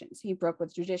traditions. He broke with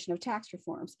the tradition of tax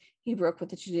reforms. He broke with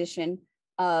the tradition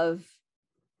of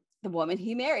the woman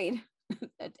he married.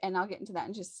 And I'll get into that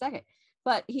in just a second.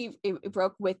 But he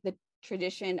broke with the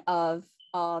tradition of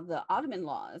the Ottoman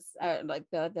laws, like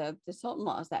the Sultan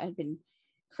laws that had been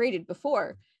created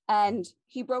before. And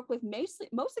he broke with mostly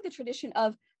the tradition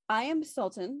of, I am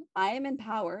Sultan, I am in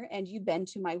power, and you bend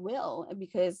to my will.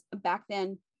 Because back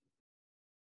then,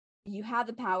 you had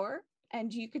the power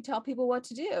and you could tell people what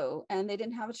to do, and they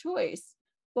didn't have a choice.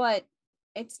 But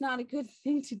it's not a good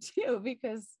thing to do,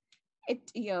 because if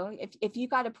you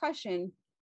got oppression,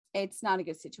 it's not a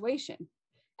good situation.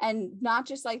 And not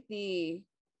just like the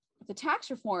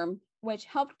tax reform, which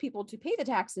helped people to pay the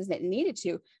taxes that needed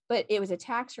to, but it was a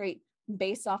tax rate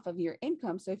based off of your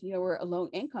income. So if you were a low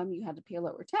income, you had to pay a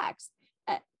lower tax.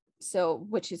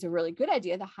 Which is a really good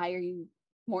idea. The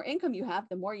more income you have,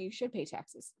 the more you should pay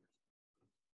taxes.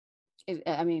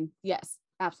 I mean, yes,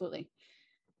 absolutely.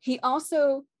 He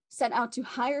also set out to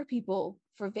hire people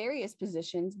for various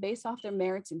positions based off their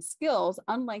merits and skills,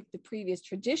 unlike the previous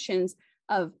traditions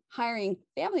of hiring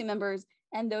family members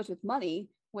and those with money,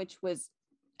 which was,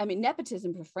 I mean,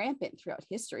 nepotism was rampant throughout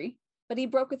history, but he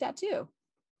broke with that too.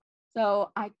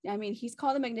 So I mean, he's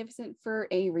called the Magnificent for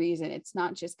a reason. It's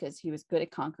not just because he was good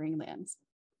at conquering lands.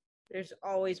 There's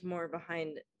always more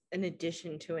behind an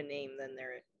addition to a name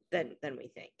than we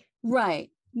think. Right.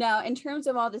 Now, in terms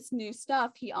of all this new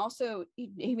stuff, he also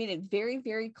he made it very,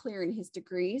 very clear in his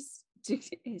decrees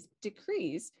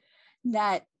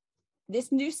that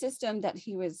this new system that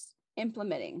he was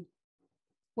implementing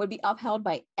would be upheld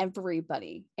by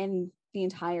everybody in the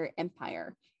entire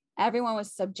empire. Everyone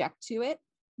was subject to it,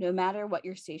 no matter what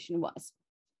your station was.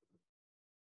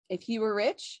 If you were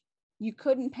rich, you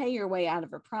couldn't pay your way out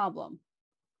of a problem.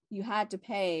 You had to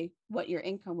pay what your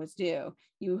income was due.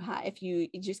 If you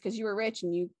just because you were rich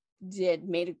and you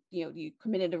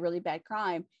committed a really bad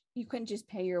crime, you couldn't just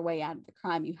pay your way out of the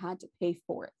crime. You had to pay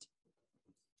for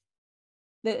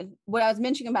it. What I was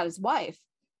mentioning about his wife,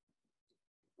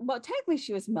 well, technically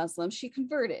she was Muslim. She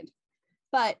converted,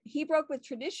 but he broke with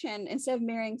tradition. Instead of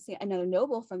marrying, say, another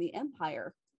noble from the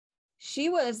empire, she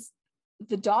was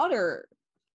the daughter,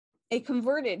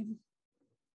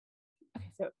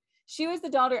 she was the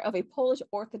daughter of a Polish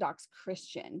Orthodox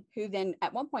Christian who then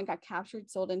at one point got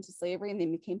captured, sold into slavery, and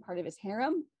then became part of his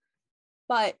harem.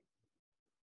 But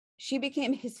she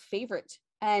became his favorite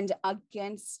and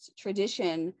against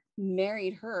tradition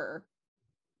married her,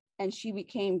 and she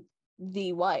became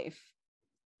the wife.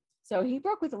 So he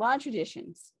broke with a lot of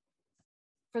traditions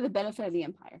for the benefit of the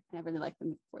empire. And I really like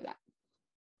them for that.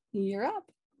 You're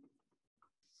up.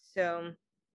 So, of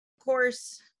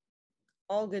course,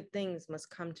 all good things must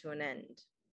come to an end.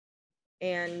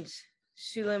 And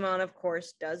Suleiman, of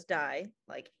course, does die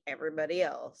like everybody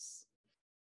else.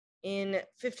 In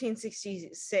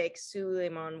 1566,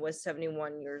 Suleiman was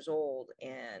 71 years old,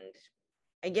 and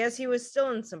I guess he was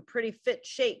still in some pretty fit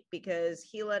shape because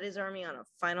he led his army on a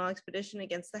final expedition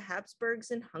against the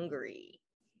Habsburgs in Hungary.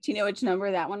 Do you know which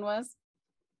number that one was?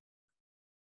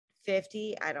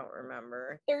 50? I don't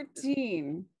remember.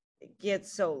 13. It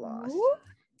gets so lost. Ooh.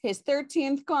 His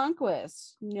 13th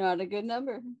conquest. Not a good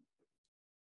number.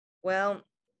 Well,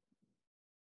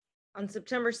 on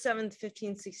September 7th,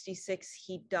 1566,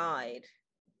 he died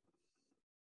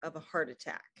of a heart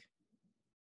attack.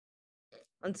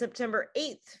 On September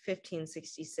 8th,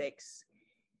 1566,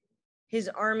 his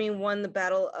army won the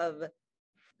Battle of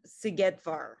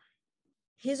Szegedvar.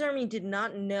 His army did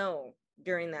not know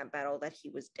during that battle that he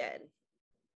was dead.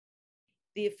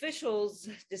 The officials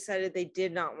decided they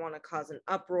did not want to cause an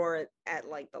uproar at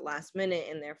like the last minute,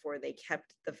 and therefore they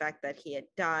kept the fact that he had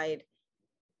died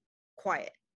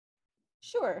quiet.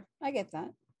 Sure, I get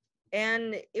that.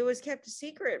 And it was kept a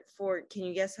secret for, can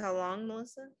you guess how long,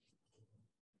 Melissa?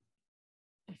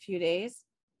 A few days.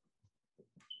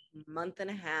 Month and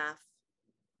a half.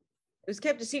 It was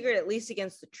kept a secret, at least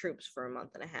against the troops, for a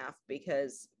month and a half,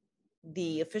 because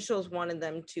the officials wanted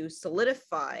them to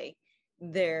solidify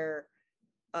their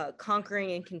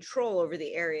conquering and control over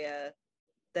the area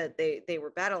that they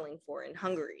were battling for in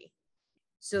Hungary.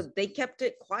 So they kept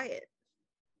it quiet.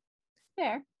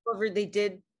 Fair. However, they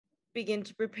did begin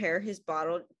to prepare his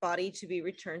body to be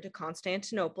returned to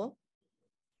Constantinople.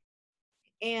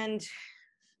 And,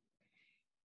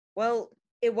 well,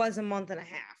 it was a month and a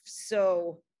half.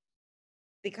 So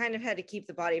they kind of had to keep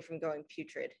the body from going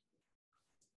putrid.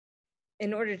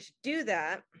 In order to do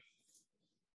that,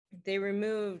 they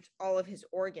removed all of his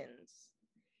organs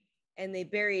and they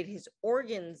buried his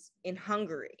organs in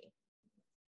Hungary.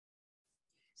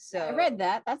 So I read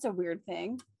that. That's a weird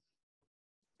thing.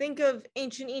 Think of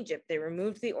ancient Egypt. They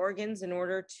removed the organs in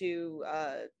order to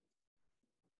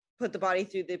put the body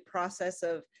through the process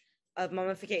of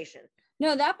mummification.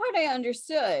 No, that part I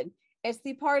understood. It's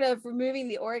the part of removing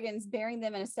the organs, burying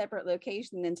them in a separate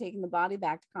location, and then taking the body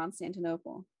back to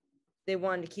Constantinople. They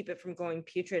wanted to keep it from going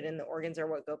putrid, and the organs are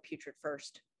what go putrid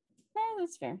first.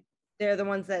 That's fair. They're the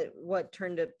ones that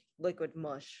turn to liquid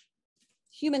mush.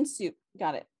 Human soup.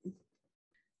 Got it.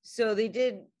 So they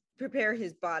did prepare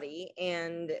his body,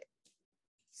 and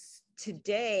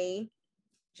today,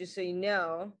 just so you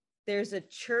know, there's a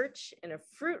church and a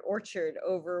fruit orchard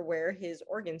over where his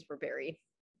organs were buried.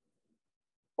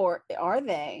 Or are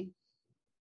they?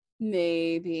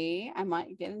 Maybe. I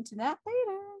might get into that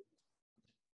later.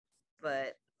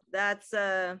 But that's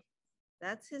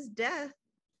his death.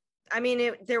 I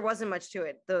mean, there wasn't much to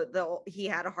it. He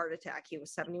had a heart attack. He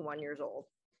was 71 years old.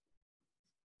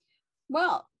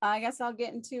 Well, I guess I'll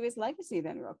get into his legacy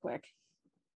then real quick.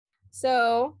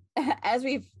 So, as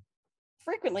we've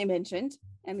frequently mentioned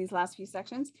in these last few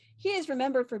sections, he is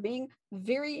remembered for being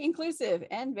very inclusive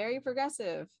and very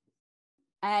progressive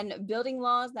and building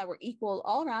laws that were equal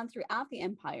all around throughout the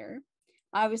empire.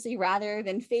 Obviously, rather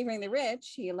than favoring the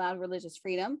rich, he allowed religious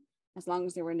freedom, as long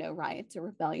as there were no riots or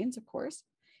rebellions, of course,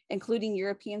 including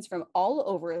Europeans from all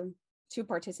over to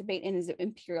participate in his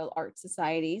imperial art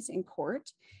societies in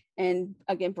court. And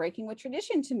again, breaking with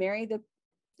tradition to marry the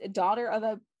daughter of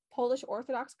a Polish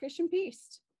Orthodox Christian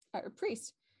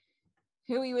priest,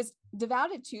 who he was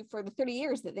devoted to for the 30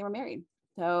 years that they were married.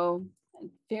 So, a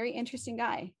very interesting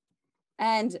guy.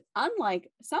 And unlike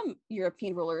some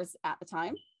European rulers at the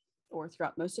time, or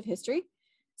throughout most of history,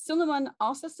 Suleiman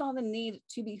also saw the need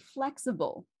to be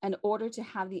flexible in order to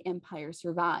have the empire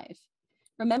survive.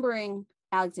 Remembering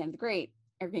Alexander the Great,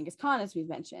 or Genghis Khan, as we've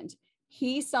mentioned,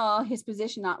 he saw his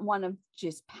position not one of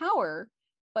just power,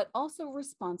 but also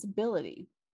responsibility.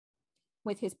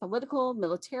 With his political,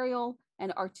 military,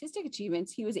 and artistic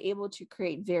achievements, he was able to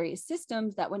create various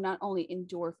systems that would not only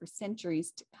endure for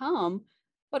centuries to come,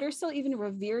 but are still even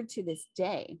revered to this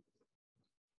day.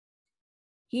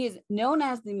 He is known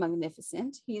as the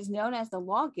Magnificent. He is known as the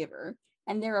Lawgiver,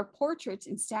 and there are portraits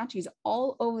and statues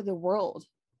all over the world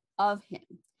of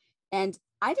him. And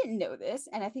I didn't know this,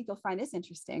 and I think you'll find this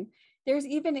interesting. There's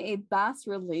even a bas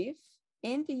relief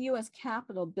in the US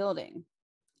Capitol building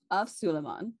of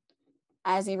Suleiman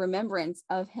as a remembrance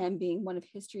of him being one of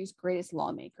history's greatest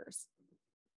lawmakers.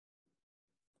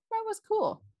 That was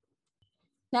cool.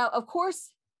 Now, of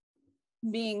course,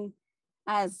 being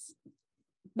as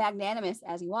magnanimous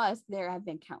as he was, there have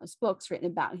been countless books written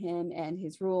about him and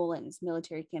his rule and his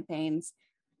military campaigns,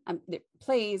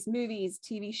 plays, movies,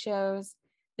 TV shows.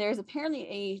 There's apparently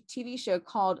a TV show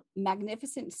called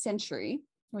Magnificent Century,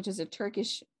 which is a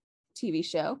Turkish TV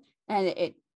show, and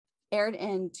it aired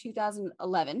in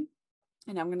 2011.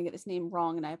 And I'm going to get this name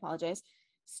wrong, and I apologize.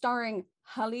 Starring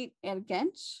Halit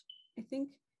Ergenç, I think.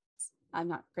 I'm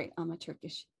not great on my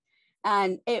Turkish.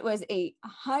 And it was a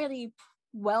highly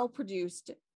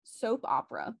well-produced soap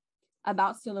opera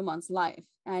about Suleiman's life.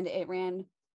 And it ran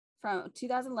from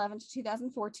 2011 to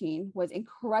 2014, was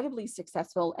incredibly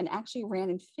successful, and actually ran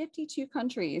in 52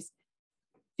 countries,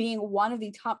 being one of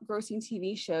the top grossing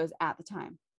TV shows at the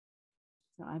time.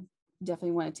 So I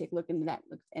definitely want to take a look into that.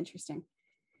 It looks interesting.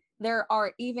 There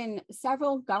are even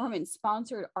several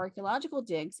government-sponsored archaeological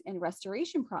digs and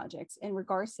restoration projects in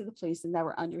regards to the places that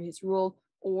were under his rule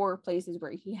or places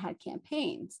where he had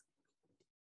campaigns.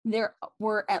 There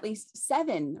were at least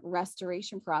 7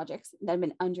 restoration projects that have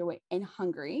been underway in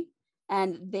Hungary,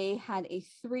 and they had a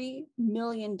 $3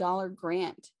 million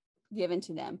grant given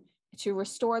to them to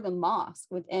restore the mosque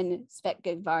within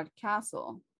Svetgötvárd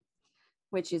Castle,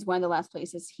 which is one of the last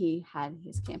places he had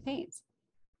his campaigns.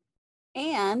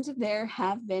 And there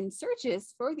have been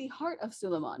searches for the heart of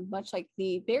Suleiman, much like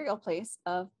the burial place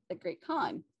of the Great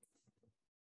Khan.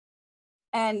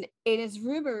 And it is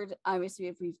rumored, obviously,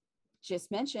 if we've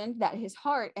just mentioned, that his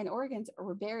heart and organs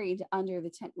were buried under the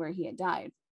tent where he had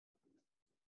died.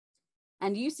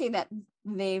 And you say that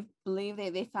they believe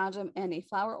they found him in a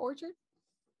flower orchard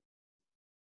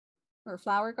or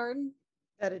flower garden?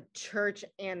 That a church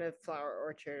and a flower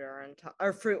orchard are on top,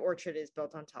 or fruit orchard is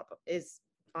built on top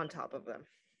of them.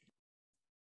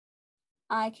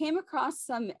 I came across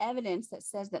some evidence that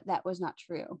says that that was not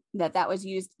true, that was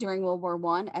used during World War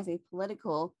I as a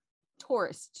political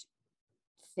tourist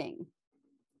thing.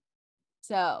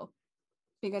 So,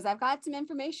 because I've got some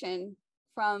information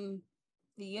from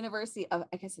the University of,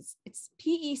 I guess it's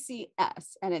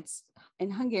PECS, and it's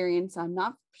in Hungarian, so I'm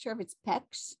not sure if it's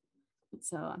PECS,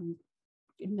 so I'm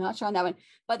not sure on that one,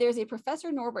 but there's a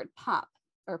Professor Norbert Papp,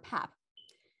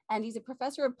 and he's a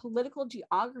professor of political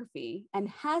geography and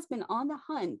has been on the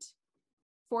hunt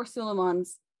for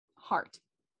Suleiman's heart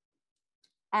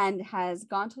and has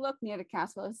gone to look near the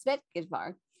castle of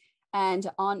Svetgötvárd.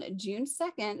 And on June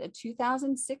 2nd,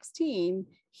 2016,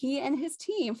 he and his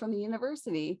team from the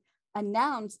university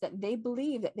announced that they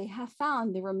believe that they have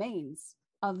found the remains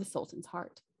of the Sultan's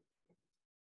heart.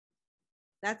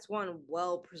 That's one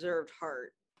well-preserved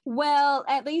heart. Well,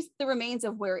 at least the remains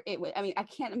of where it would. I mean, I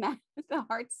can't imagine the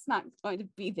heart's not going to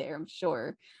be there, I'm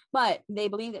sure. But they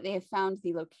believe that they have found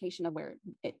the location of where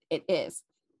it is.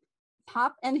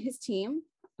 Papp and his team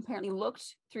apparently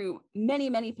looked through many,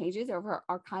 many pages of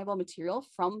archival material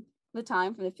from the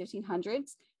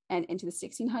 1500s and into the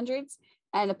 1600s.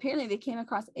 And apparently they came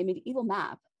across a medieval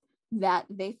map that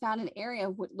they found an area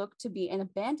would look to be an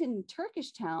abandoned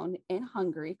Turkish town in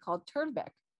Hungary called Turbek.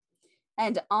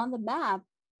 And on the map,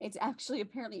 it's actually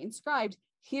apparently inscribed,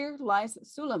 "Here lies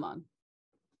Suleiman."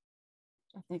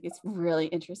 I think it's really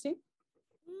interesting.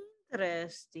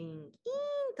 Interesting.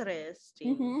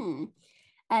 Mm-hmm.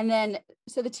 And then,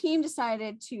 so the team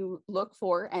decided to look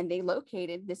for, and they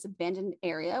located this abandoned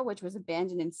area, which was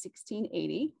abandoned in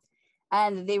 1680.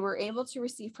 And they were able to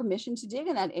receive permission to dig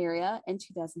in that area in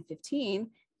 2015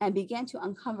 and began to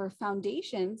uncover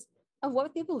foundations of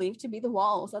what they believed to be the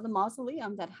walls of the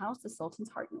mausoleum that housed the Sultan's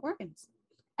heart and organs.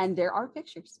 And there are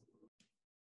pictures.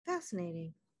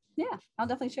 Fascinating. Yeah, I'll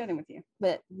definitely share them with you.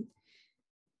 But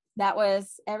that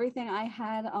was everything I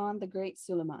had on the Great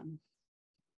Suleiman.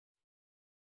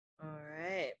 All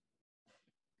right.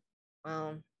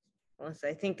 Well,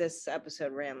 I think this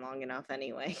episode ran long enough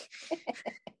anyway.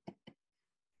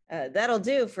 That'll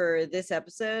do for this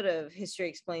episode of History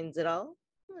Explains It All.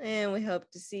 And we hope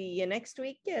to see you next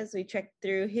week as we trek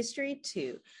through history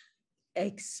to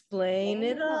explain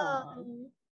it all.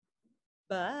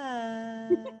 Bye.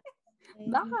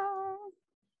 Bye.